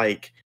marketed it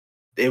like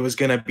it was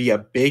going to be a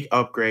big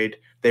upgrade.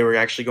 They were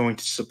actually going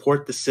to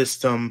support the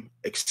system,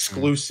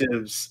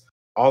 exclusives,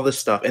 all this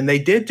stuff. And they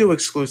did do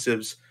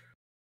exclusives,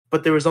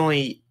 but there was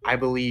only, I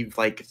believe,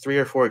 like 3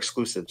 or 4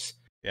 exclusives.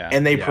 Yeah.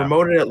 And they Yeah.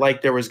 promoted it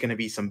like there was going to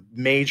be some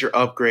major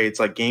upgrades,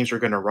 like games were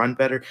going to run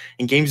better.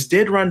 And games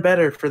did run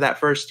better for that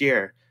first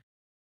year.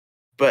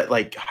 But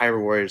like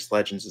Hyrule Warriors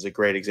Legends is a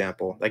great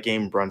example. That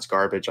game runs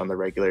garbage on the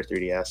regular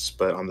 3DS,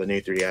 but on the new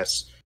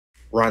 3DS,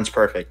 runs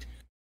perfect.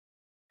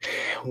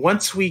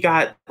 Once we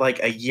got like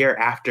a year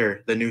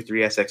after the new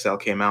 3DS XL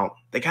came out,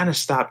 they kind of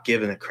stopped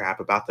giving a crap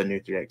about the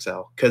new 3DS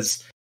XL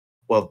because,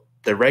 well,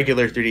 the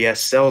regular 3DS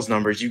sales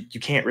numbers, you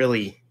can't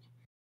really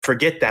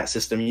forget that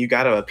system. You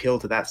got to appeal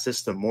to that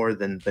system more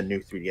than the new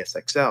 3DS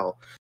XL.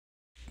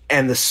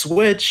 And the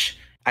Switch,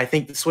 I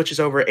think the Switch is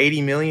over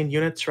 80 million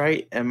units,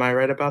 right? Am I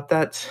right about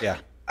that? Yeah.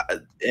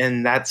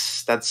 And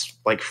that's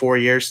like 4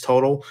 years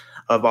total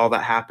of all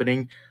that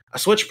happening. A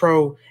Switch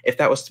Pro, if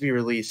that was to be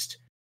released,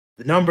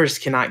 the numbers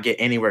cannot get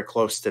anywhere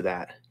close to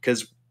that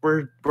because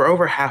we're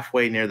over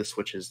halfway near the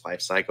Switch's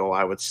life cycle,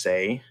 I would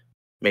say.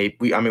 Maybe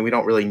we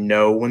don't really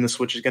know when the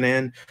Switch is going to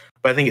end,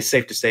 but I think it's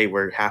safe to say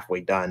we're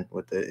halfway done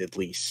with it at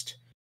least.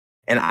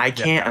 And I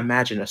can't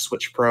imagine a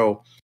Switch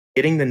Pro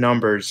getting the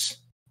numbers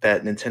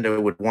that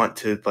Nintendo would want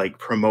to like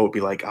promote,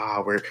 be like,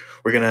 we're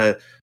gonna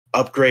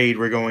upgrade,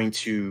 we're going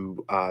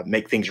to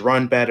make things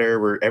run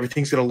better,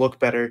 everything's gonna look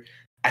better.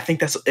 I think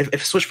that's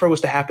if Switch Pro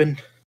was to happen,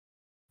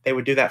 they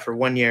would do that for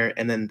 1 year,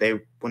 and then they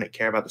wouldn't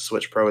care about the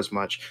Switch Pro as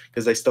much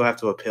because they still have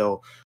to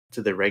appeal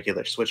to the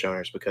regular Switch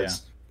owners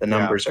because the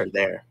numbers are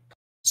there.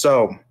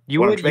 So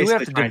You would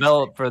have to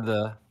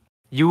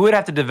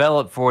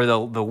develop for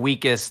the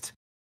weakest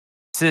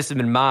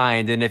system in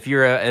mind, and if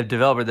you're a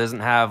developer that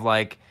doesn't have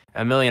like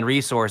a million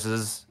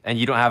resources and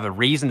you don't have a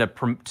reason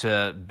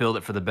to build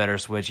it for the better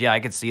Switch, I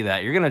could see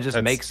that you're gonna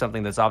just make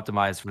something that's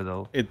optimized for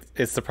the.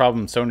 It's the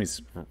problem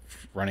Sony's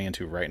running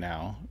into right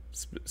now,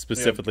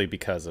 specifically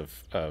because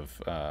of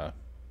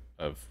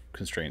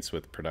constraints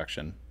with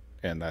production,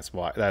 and that's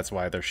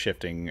why they're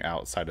shifting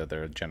outside of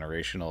their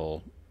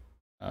generational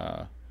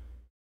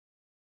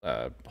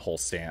whole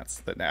stance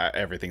that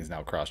everything's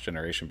now cross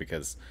generation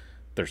because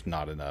there's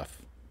not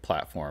enough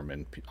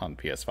platform on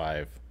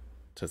PS5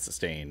 to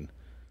sustain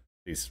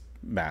these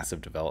massive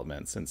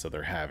developments, and so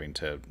they're having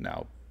to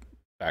now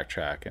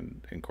backtrack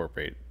and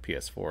incorporate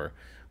PS4,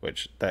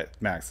 which that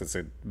Max is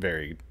a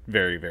very,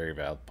 very, very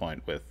valid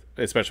point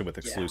especially with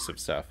exclusive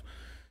stuff.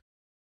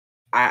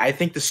 I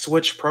think the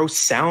Switch Pro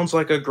sounds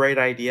like a great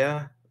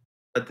idea,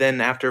 but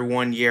then after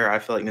 1 year, I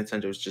feel like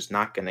Nintendo's just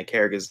not going to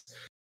care because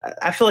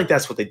I feel like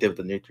that's what they did with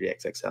the new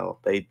 3DS XL.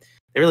 They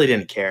really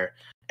didn't care,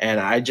 and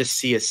I just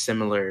see a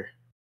similar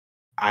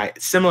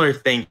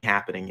thing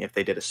happening if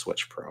they did a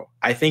Switch Pro.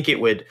 I think it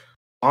would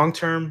long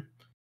term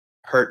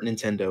hurt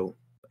Nintendo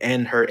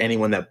and hurt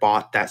anyone that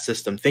bought that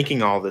system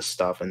thinking all this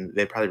stuff, and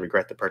they'd probably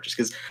regret the purchase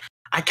because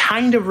I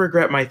kind of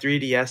regret my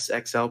 3DS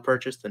XL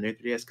purchase, the new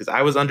 3DS, because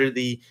I was under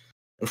the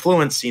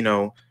influence.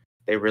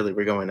 They really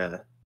were going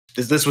to.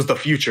 This was the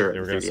future. They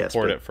were of going to 3DS,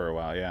 support but- it for a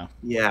while. Yeah.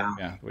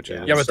 Yeah. Which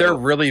Yeah. is Yeah, but So- they're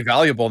really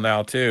valuable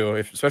now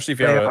too. Especially if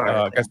you They have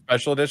are. a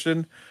special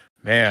edition,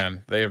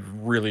 man, they have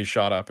really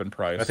shot up in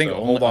price. I think so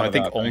only, hold on. I to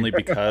think that thing. only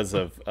because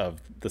of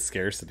the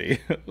scarcity.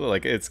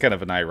 Like it's kind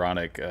of an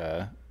ironic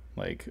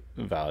like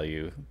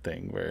value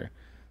thing where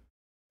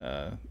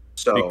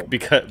So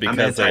because they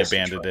anti-Switch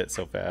abandoned fan. it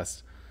so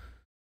fast.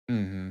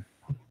 Mhm.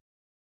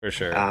 For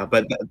sure.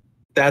 but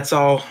that's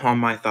all on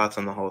my thoughts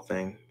on the whole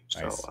thing.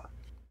 So Nice.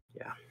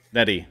 yeah.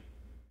 Nettie,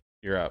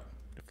 you're up.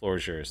 The floor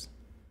is yours.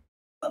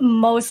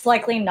 Most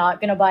likely not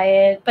gonna buy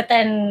it, but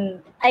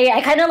then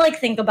I kind of like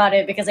think about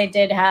it because I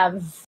do have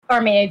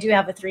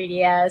a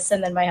 3DS,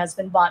 and then my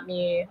husband bought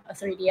me a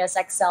 3DS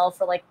XL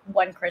for like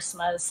one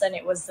Christmas, and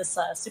it was this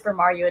Super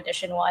Mario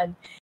Edition one.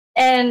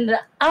 And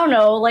I don't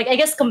know, like I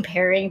guess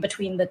comparing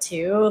between the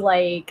two,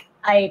 like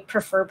I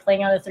prefer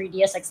playing on a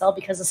 3DS XL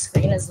because the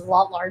screen is a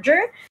lot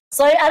larger.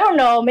 So I don't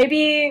know,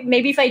 maybe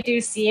if I do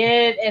see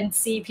it and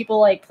see people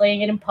like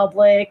playing it in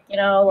public,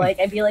 like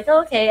I'd be like,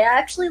 oh, okay, it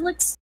actually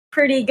looks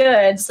pretty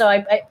good. So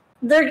I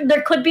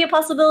there could be a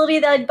possibility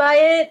that I'd buy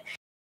it,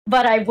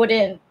 but I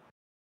wouldn't.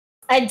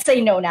 I'd say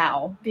no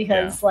now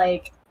because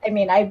I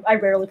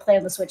rarely play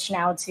on the Switch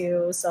now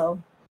too.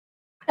 So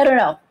I don't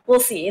know. We'll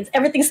see.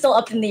 Everything's still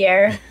up in the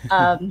air.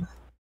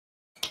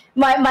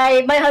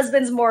 My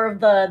husband's more of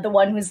the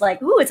one who's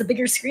like, ooh, it's a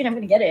bigger screen, I'm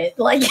gonna get it.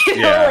 Like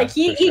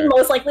he'd sure.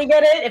 most likely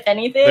get it if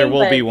anything. There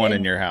will be one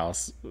in your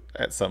house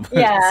at some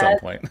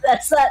point.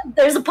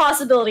 There's a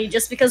possibility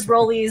just because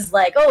Rolly's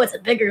like, oh, it's a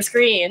bigger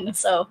screen,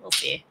 so we'll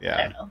see. Yeah.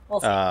 I don't know.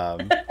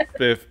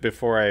 We'll see.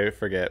 Before I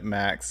forget,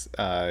 Max,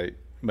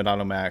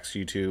 Monado Max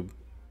YouTube,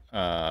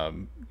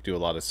 do a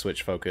lot of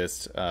Switch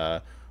focused,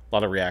 a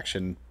lot of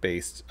reaction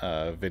based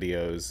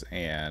videos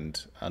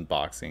and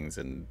unboxings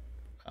and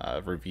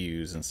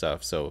reviews and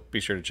stuff. So be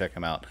sure to check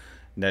him out.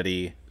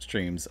 Nettie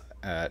streams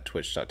at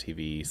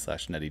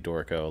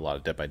twitch.tv/NettieDorko. A lot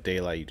of Dead by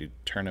Daylight. You do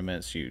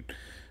tournaments. You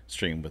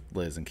stream with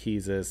Liz and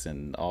Keezus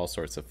and all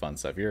sorts of fun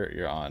stuff.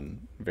 You're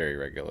on very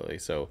regularly.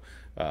 So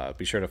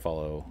be sure to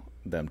follow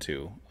them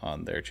too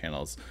on their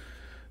channels.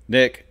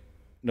 Nick,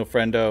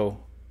 Nofrendo,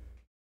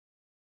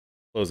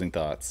 closing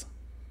thoughts.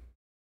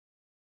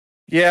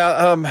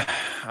 Yeah,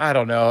 I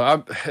don't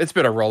know. It's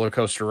been a roller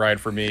coaster ride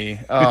for me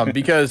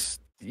because,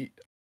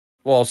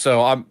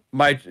 so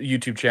my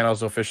YouTube channel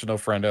is Official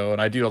Nofrendo,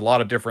 and I do a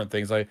lot of different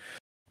things. I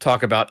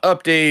talk about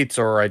updates,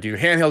 or I do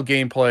handheld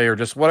gameplay, or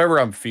just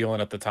whatever I'm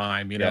feeling at the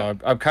time.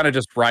 I'm kind of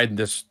just riding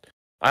this.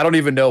 I don't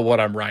even know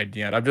what I'm riding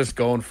yet. I'm just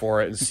going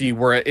for it and see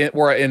where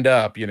I end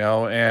up.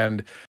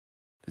 And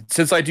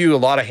since I do a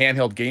lot of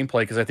handheld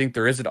gameplay, because I think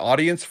there is an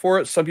audience for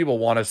it. Some people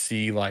want to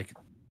see, like,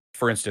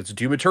 for instance,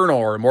 Doom Eternal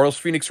or Immortals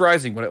Phoenix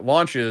Rising when it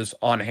launches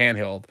on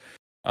handheld.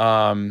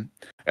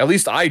 At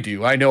least I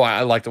do. I know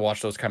I like to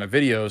watch those kind of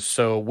videos.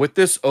 So with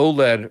this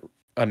OLED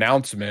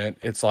announcement,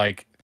 it's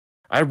like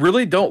I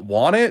really don't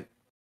want it,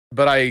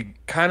 but I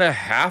kind of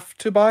have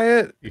to buy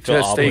it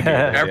to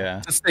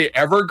stay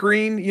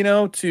evergreen,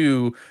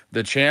 to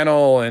the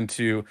channel and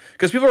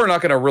because people are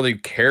not going to really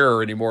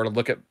care anymore to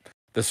look at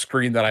the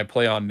screen that I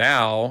play on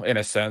now, in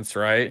a sense,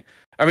 right?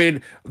 I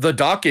mean, the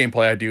dock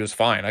gameplay I do is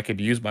fine. I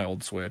could use my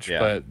old Switch,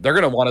 but they're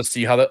going to want to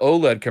see how the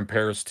OLED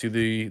compares to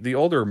the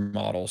older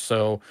model.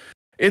 So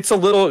it's a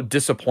little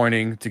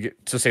disappointing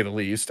to say the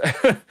least,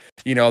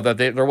 that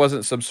there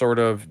wasn't some sort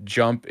of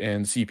jump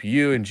in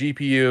CPU and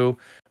GPU.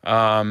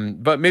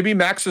 But maybe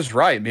Max is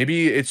right.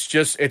 Maybe it's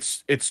just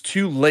it's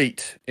too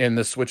late in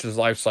the Switch's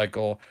life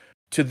cycle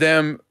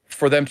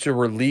for them to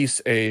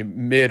release a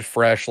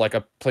mid-fresh like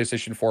a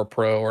PlayStation 4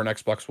 Pro or an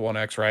Xbox One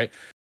X, right?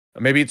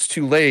 Maybe it's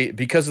too late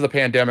because of the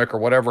pandemic or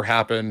whatever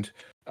happened,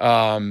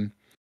 and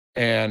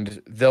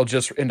they'll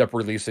just end up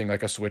releasing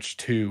like a Switch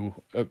 2,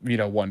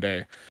 one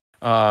day.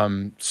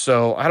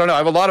 So I don't know. I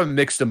have a lot of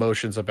mixed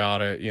emotions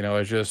about it.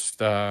 It's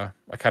just I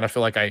kind of feel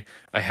like I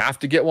have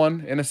to get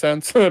one in a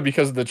sense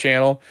because of the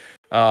channel,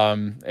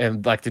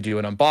 and like to do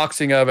an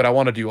unboxing of it. I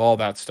want to do all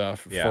that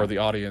stuff for the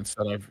audience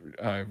that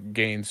I've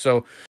gained.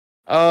 So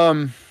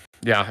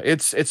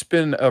it's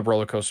been a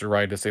roller coaster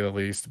ride to say the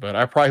least, but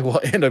I probably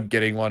will end up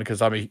getting one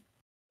because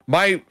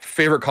my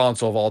favorite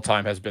console of all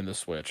time has been the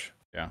Switch.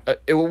 Yeah,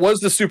 it was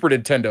the Super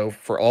Nintendo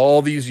for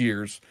all these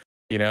years.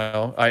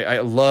 I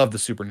love the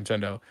Super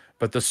Nintendo,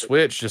 but the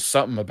Switch, just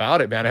something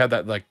about it, man. I had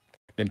that like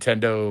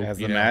Nintendo, it has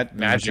the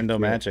magic. Nintendo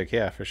magic,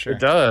 yeah, for sure. It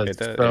does.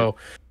 So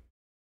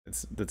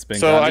it's been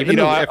so. I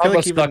feel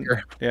like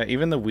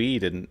even the Wii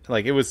didn't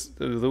like it was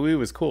the Wii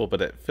was cool,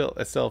 but it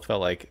still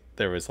felt like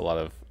there was a lot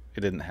of it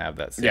didn't have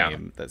that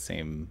same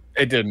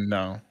it didn't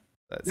know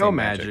no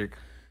magic.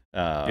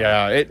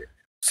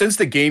 Since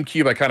the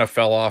GameCube, I kind of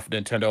fell off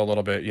Nintendo a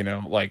little bit.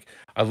 Like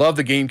I love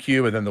the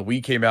GameCube, and then the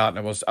Wii came out,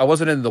 and I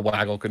wasn't into the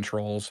waggle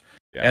controls,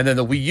 and then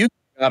the Wii U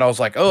came out. I was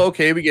like, oh,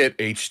 okay, we get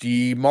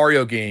HD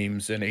Mario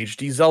games and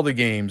HD Zelda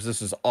games.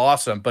 This is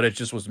awesome, but it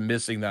just was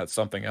missing that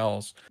something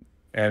else.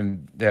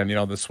 and then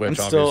the Switch. I'm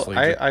still,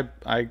 obviously,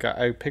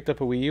 I picked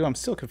up a Wii U. I'm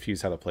still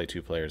confused how to play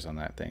 2 players on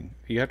that thing.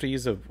 You have to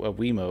use a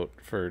Wiimote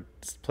for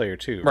player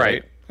 2,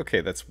 right?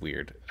 Okay, that's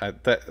weird. I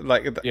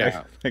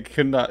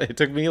could not. It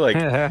took me like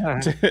I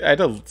had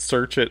to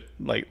search it,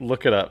 like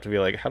look it up to be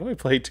like, how do I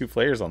play 2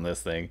 players on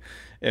this thing?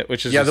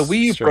 Which is the Wii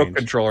U Pro strange.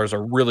 controller is a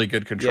really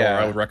good controller.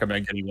 I would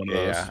recommend getting one of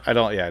those. Yeah, I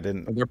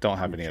don't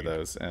have any of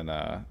those, and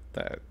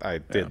that I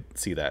did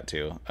see that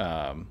too.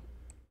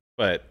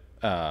 But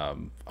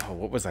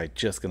what was I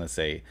just gonna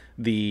say?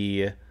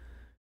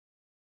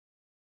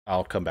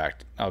 I'll come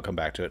back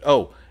to it.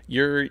 Oh,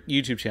 your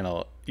YouTube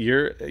channel.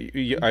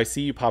 I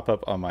see you pop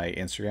up on my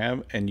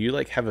Instagram, and you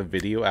like have a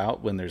video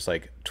out when there's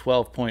like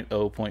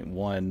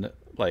 12.0.1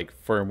 like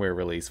firmware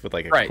release with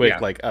like a quick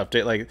like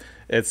update. Like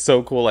it's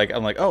so cool. Like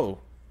I'm like, oh,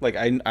 like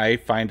I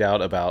find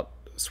out about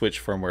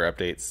Switch firmware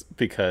updates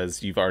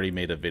because you've already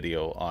made a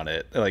video on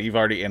it. Like you've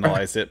already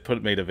analyzed it,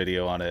 made a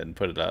video on it, and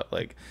put it up.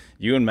 Like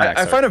you and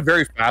Max. I find it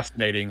very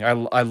fascinating. I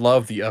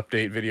love the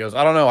update videos.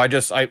 I don't know.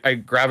 I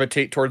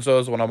gravitate towards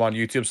those when I'm on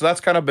YouTube. So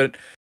that's kind of been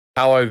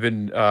how I've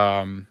been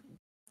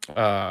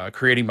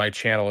creating my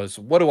channel. Is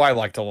what do I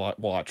like to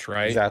watch,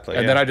 right? Exactly.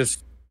 And then I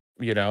just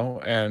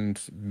and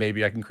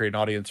maybe I can create an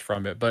audience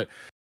from it. But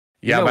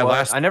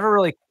I never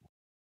really.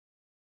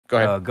 Go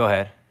ahead. Go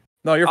ahead.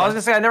 No, you're fine. I was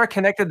gonna say I never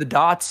connected the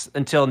dots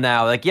until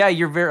now. Like, yeah,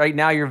 you're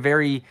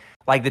very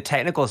like the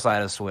technical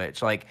side of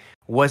Switch. Like,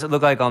 what's it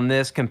look like on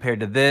this compared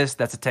to this?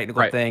 That's a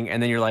technical thing.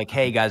 And then you're like,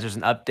 hey guys, there's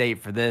an update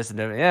for this. And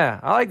yeah,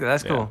 I like that.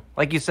 That's cool.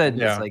 Like you said,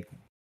 it's like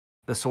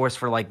the source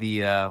for like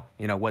the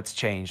what's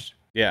changed.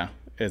 Yeah,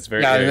 it's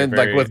very and then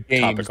very like with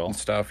games topical and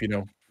stuff.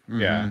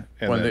 Yeah,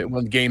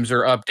 when games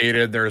are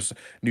updated, there's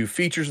new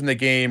features in the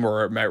game,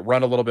 or it might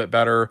run a little bit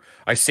better.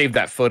 I save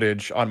that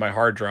footage on my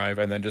hard drive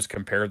and then just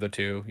compare the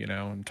two,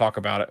 and talk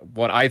about it,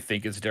 what I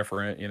think is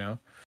different. So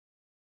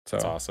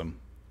that's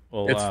awesome.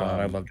 Well, it's fun.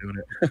 I love doing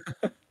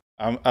it.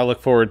 I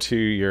look forward to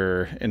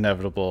your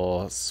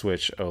inevitable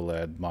Switch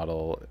OLED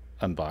model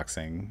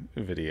unboxing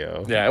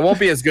video. Yeah, it won't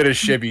be as good as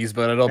Shibby's,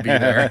 but it'll be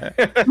there.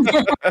 He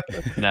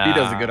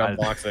does a good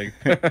unboxing.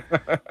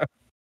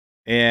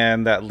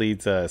 And that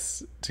leads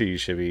us to you,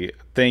 Shibby.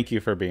 Thank you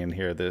for being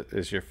here. This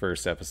is your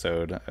first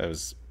episode. It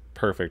was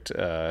perfect,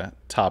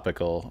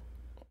 topical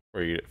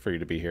for you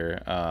to be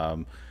here.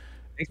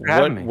 Thanks for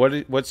having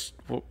me.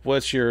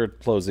 What's your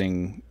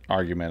closing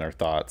argument or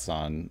thoughts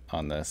on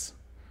this?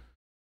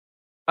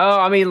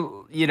 Oh, I mean,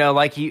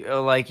 like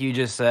you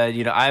just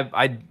said, I've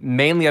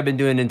been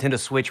doing Nintendo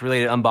Switch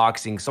related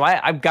unboxing, so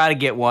I've got to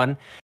get one.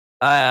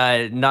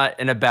 Not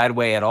in a bad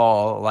way at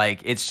all. Like,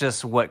 it's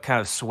just what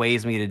kind of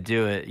sways me to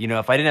do it.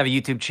 If I didn't have a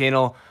YouTube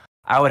channel,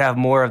 I would have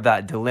more of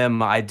that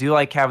dilemma. I do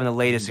like having the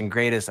latest and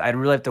greatest. I'd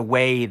really have to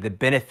weigh the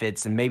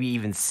benefits and maybe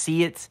even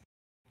see it,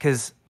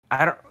 because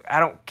I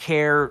don't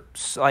care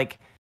like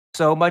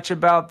so much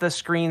about the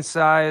screen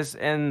size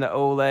and the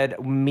OLED.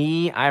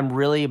 I'm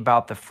really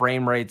about the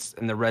frame rates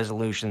and the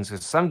resolutions,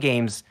 because some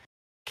games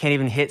can't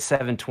even hit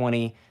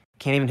 720.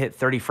 Can't even hit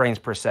 30 frames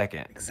per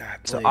second.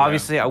 Exactly. So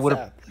obviously, I would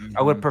have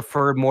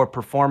preferred more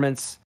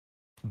performance,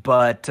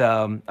 but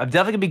I'm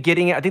definitely gonna be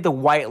getting it. I think the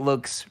white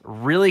looks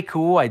really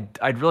cool.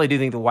 I really do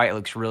think the white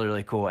looks really,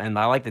 really cool, and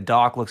I like the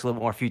dock. Looks a little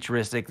bit more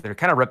futuristic. They're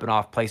kind of ripping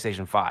off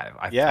PlayStation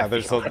 5.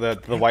 There's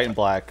the white and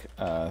black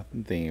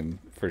theme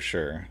for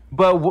sure.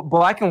 But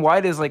black and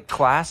white is like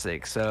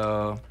classic.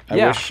 So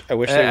I wish they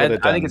would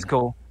have done. I think it's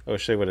cool. I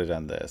wish they would have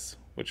done this,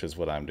 which is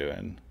what I'm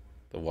doing.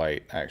 The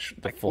white,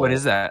 the full. What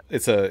is that?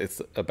 It's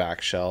a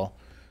back shell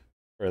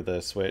for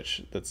the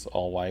Switch that's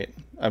all white.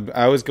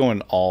 I was going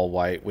all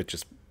white with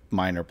just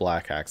minor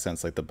black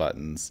accents, like the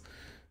buttons,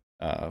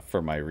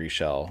 for my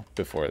reshell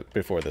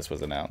before this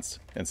was announced.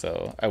 And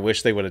so I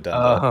wish they would have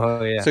done that.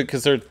 Oh yeah. So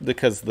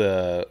because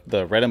the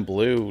red and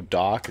blue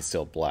dock is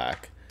still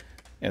black,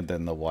 and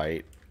then the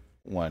white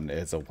one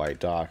is a white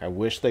dock. I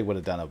wish they would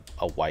have done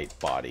a white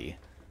body.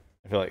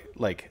 I feel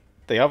like.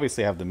 They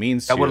obviously have the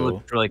means that to would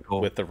look really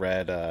cool with the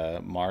red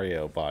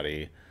Mario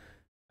body.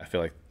 I feel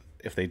like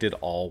if they did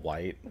all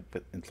white,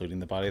 but including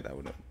the body, that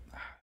would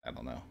I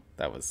don't know.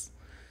 I would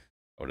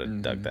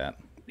have dug that.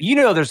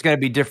 There's going to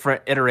be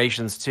different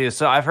iterations too.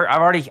 So I've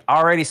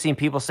already seen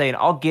people saying,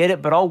 "I'll get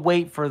it, but I'll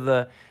wait for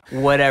the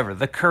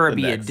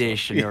Kirby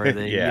edition or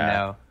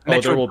the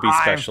there will be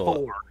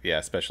special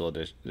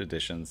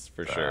editions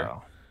for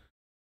sure.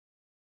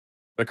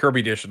 The Kirby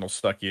edition will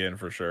suck you in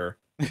for sure."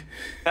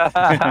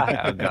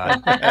 Oh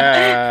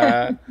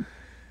God.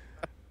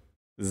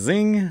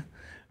 Zing.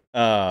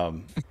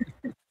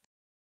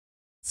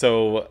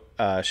 So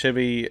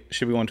Shibby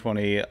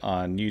 120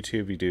 on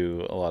YouTube, you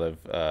do a lot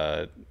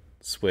of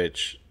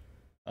Switch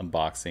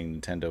unboxing,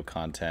 Nintendo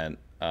content.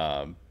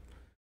 I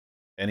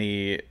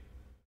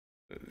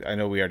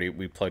know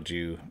we plugged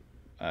you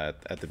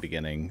at the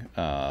beginning.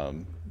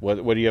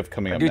 What do you have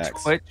coming up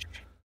next? Twitch.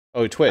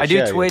 Oh, Twitch. I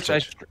do Twitch. I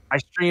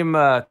stream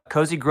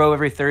Cozy Grove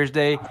every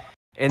Thursday.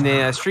 And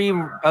then I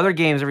stream other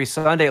games every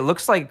Sunday. It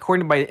looks like,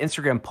 according to my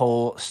Instagram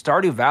poll,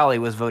 Stardew Valley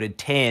was voted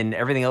 10.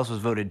 Everything else was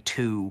voted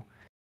 2.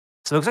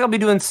 So it looks like I'll be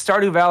doing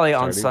Stardew Valley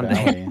on Stardew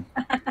Sunday.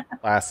 Valley.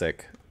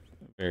 Classic.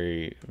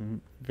 Very,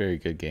 very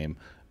good game.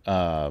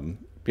 Yeah,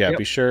 Yep.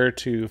 be sure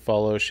to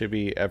follow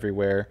Shibby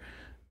everywhere.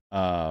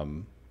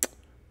 I'm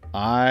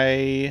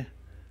going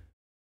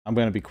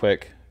to be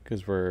quick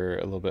because we're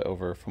a little bit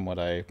over from what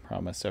I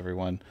promised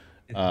everyone.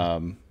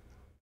 I'm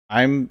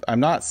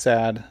not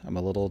sad. I'm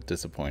a little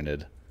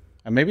disappointed.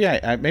 Maybe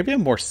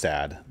I'm more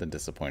sad than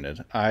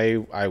disappointed. I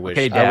wish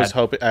Okay, I was Dad.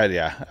 hoping.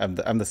 Yeah, I'm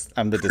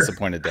the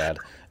disappointed dad.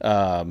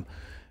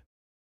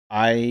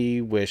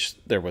 I wish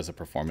there was a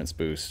performance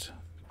boost.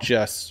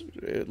 Just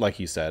like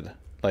you said,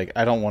 like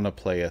I don't want to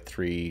play a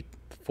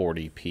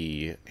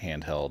 340p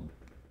handheld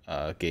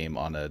game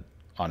on an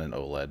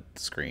OLED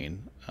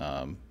screen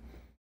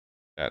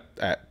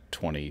at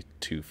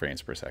 22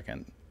 frames per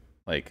second.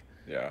 Like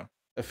Yeah.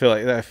 I feel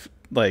like that.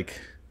 Like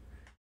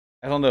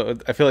I don't know.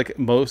 I feel like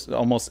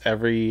almost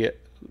every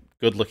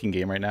good-looking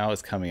game right now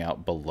is coming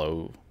out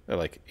below,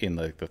 like in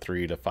the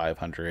 3 to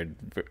 500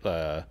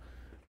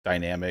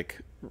 dynamic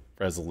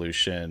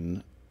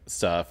resolution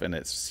stuff, and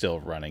it's still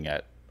running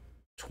at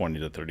 20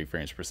 to 30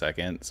 frames per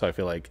second. So I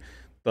feel like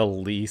the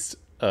least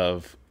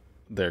of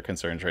their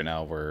concerns right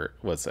now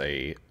was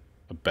a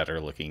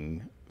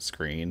better-looking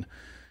screen.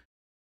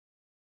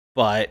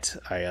 But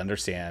I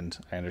understand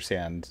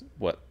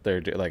what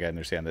they're doing. Like I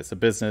understand it's a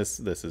business.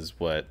 This is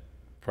what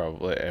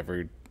probably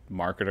every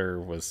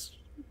marketer was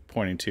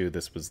pointing to.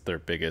 This was their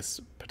biggest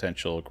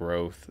potential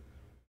growth,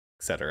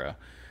 etc.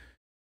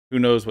 Who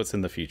knows what's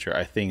in the future?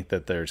 I think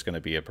that there's going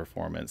to be a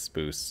performance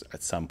boost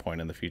at some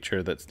point in the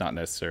future that's not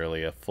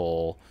necessarily a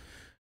full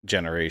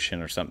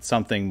generation or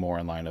something more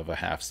in line of a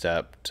half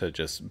step to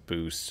just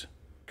boost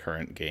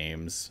current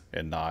games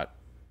and not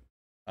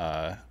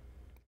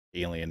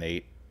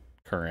alienate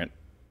current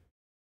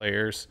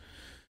players,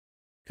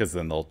 because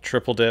then they'll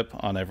triple dip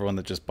on everyone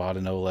that just bought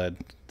an OLED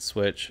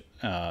Switch.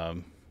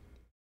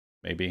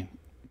 Maybe,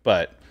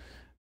 but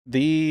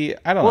I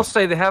don't know. We'll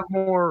say they have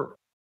more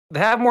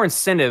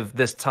incentive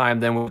this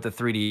time than with the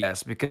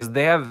 3DS because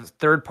they have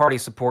third-party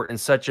support in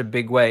such a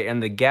big way,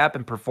 and the gap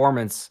in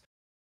performance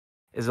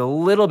is a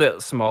little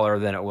bit smaller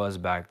than it was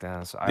back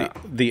then. So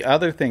the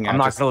other thing, I'm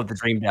not gonna let the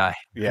dream die.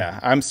 Yeah,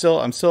 I'm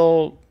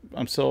still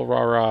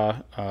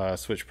rah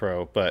Switch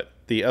Pro, but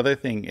the other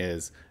thing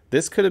is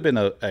this could have been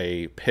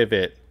a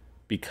pivot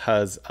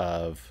because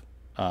of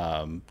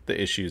the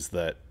issues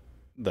that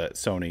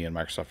Sony and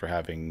Microsoft are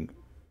having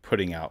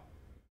putting out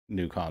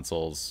new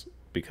consoles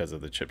because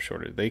of the chip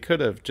shortage. They could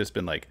have just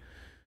been like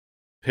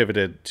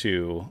pivoted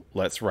to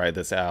let's ride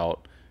this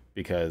out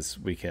because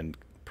we can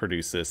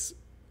produce this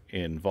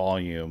in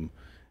volume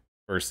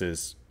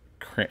versus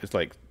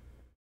like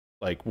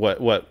what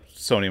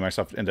Sony and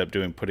Microsoft end up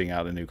doing, putting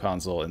out a new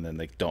console and then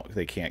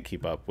they can't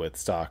keep up with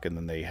stock, and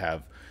then they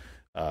have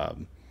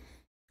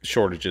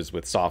shortages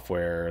with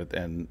software,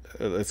 and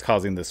it's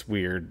causing this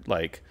weird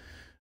like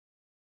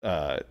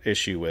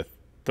issue with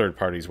third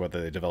parties,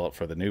 whether they develop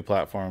for the new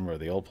platform or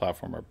the old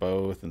platform or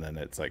both, and then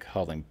it's like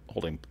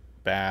holding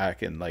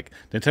back. And like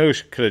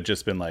Nintendo could have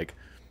just been like,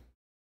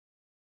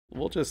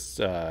 we'll just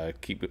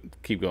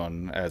keep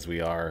going as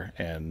we are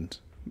and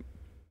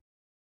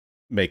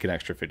make an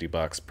extra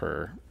 $50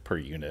 per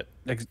unit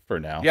for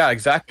now. Yeah,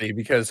 exactly.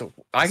 Because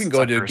I can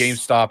go to a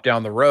GameStop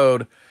down the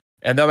road,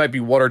 and there might be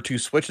one or two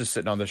Switches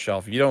sitting on the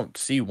shelf. You don't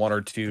see one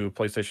or two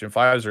PlayStation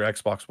 5s or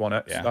Xbox One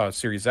X,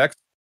 Series X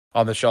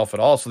on the shelf at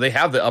all. So they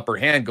have the upper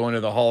hand going into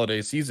the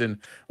holiday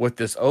season with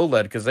this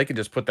OLED because they can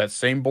just put that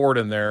same board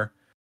in there.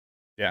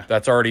 Yeah,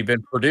 that's already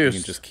been produced.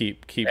 You can just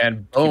keep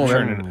and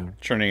boom, keep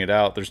churning it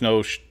out. There's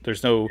no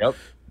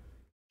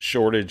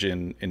shortage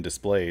in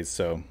displays.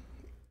 So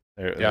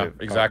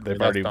exactly.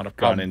 They've already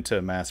gone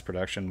into mass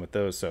production with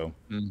those. So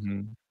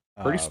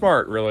pretty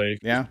smart, really.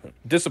 Yeah,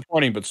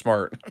 disappointing but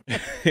smart.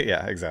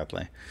 Yeah,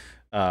 exactly.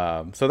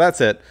 So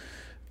that's it.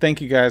 Thank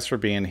you guys for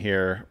being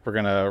here. We're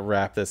gonna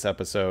wrap this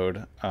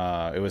episode.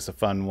 It was a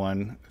fun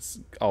one. It's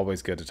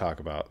always good to talk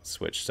about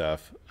Switch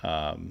stuff.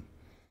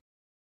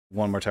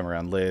 One more time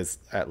around, Liz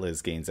at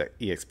Liz Gains at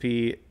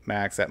EXP,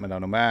 Max at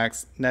Monono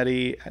Max,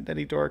 Nettie at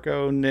Nettie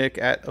Dorco, Nick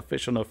at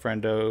Official No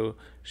Friendo,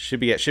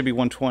 Shibby at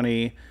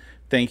Shibby120.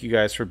 Thank you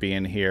guys for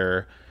being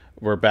here.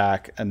 We're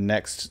back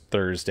next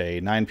Thursday,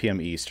 9 p.m.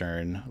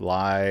 Eastern,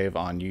 live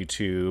on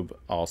YouTube.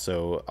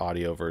 Also,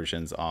 audio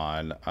versions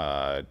on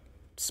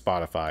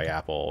Spotify,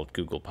 Apple,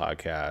 Google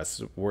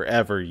Podcasts,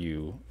 wherever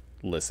you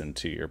listen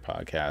to your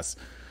podcasts.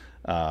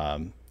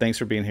 Thanks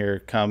for being here.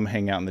 Come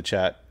hang out in the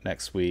chat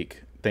next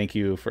week. Thank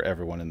you for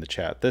everyone in the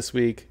chat this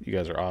week. You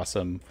guys are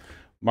awesome.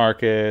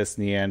 Marcus,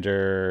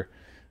 Neander.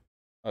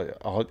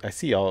 I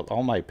see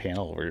all my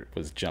panel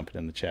was jumping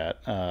in the chat.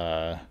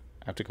 I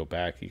have to go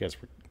back. You guys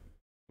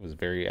was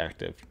very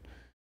active.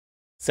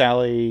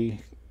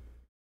 Sally,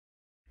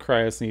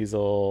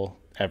 Cryosneasel,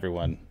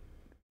 everyone.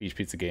 Beach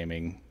Pizza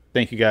Gaming.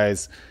 Thank you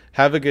guys.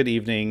 Have a good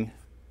evening.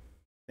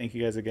 Thank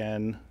you guys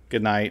again.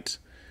 Good night.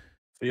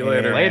 See you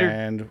later.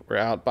 And we're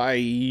out.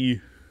 Bye.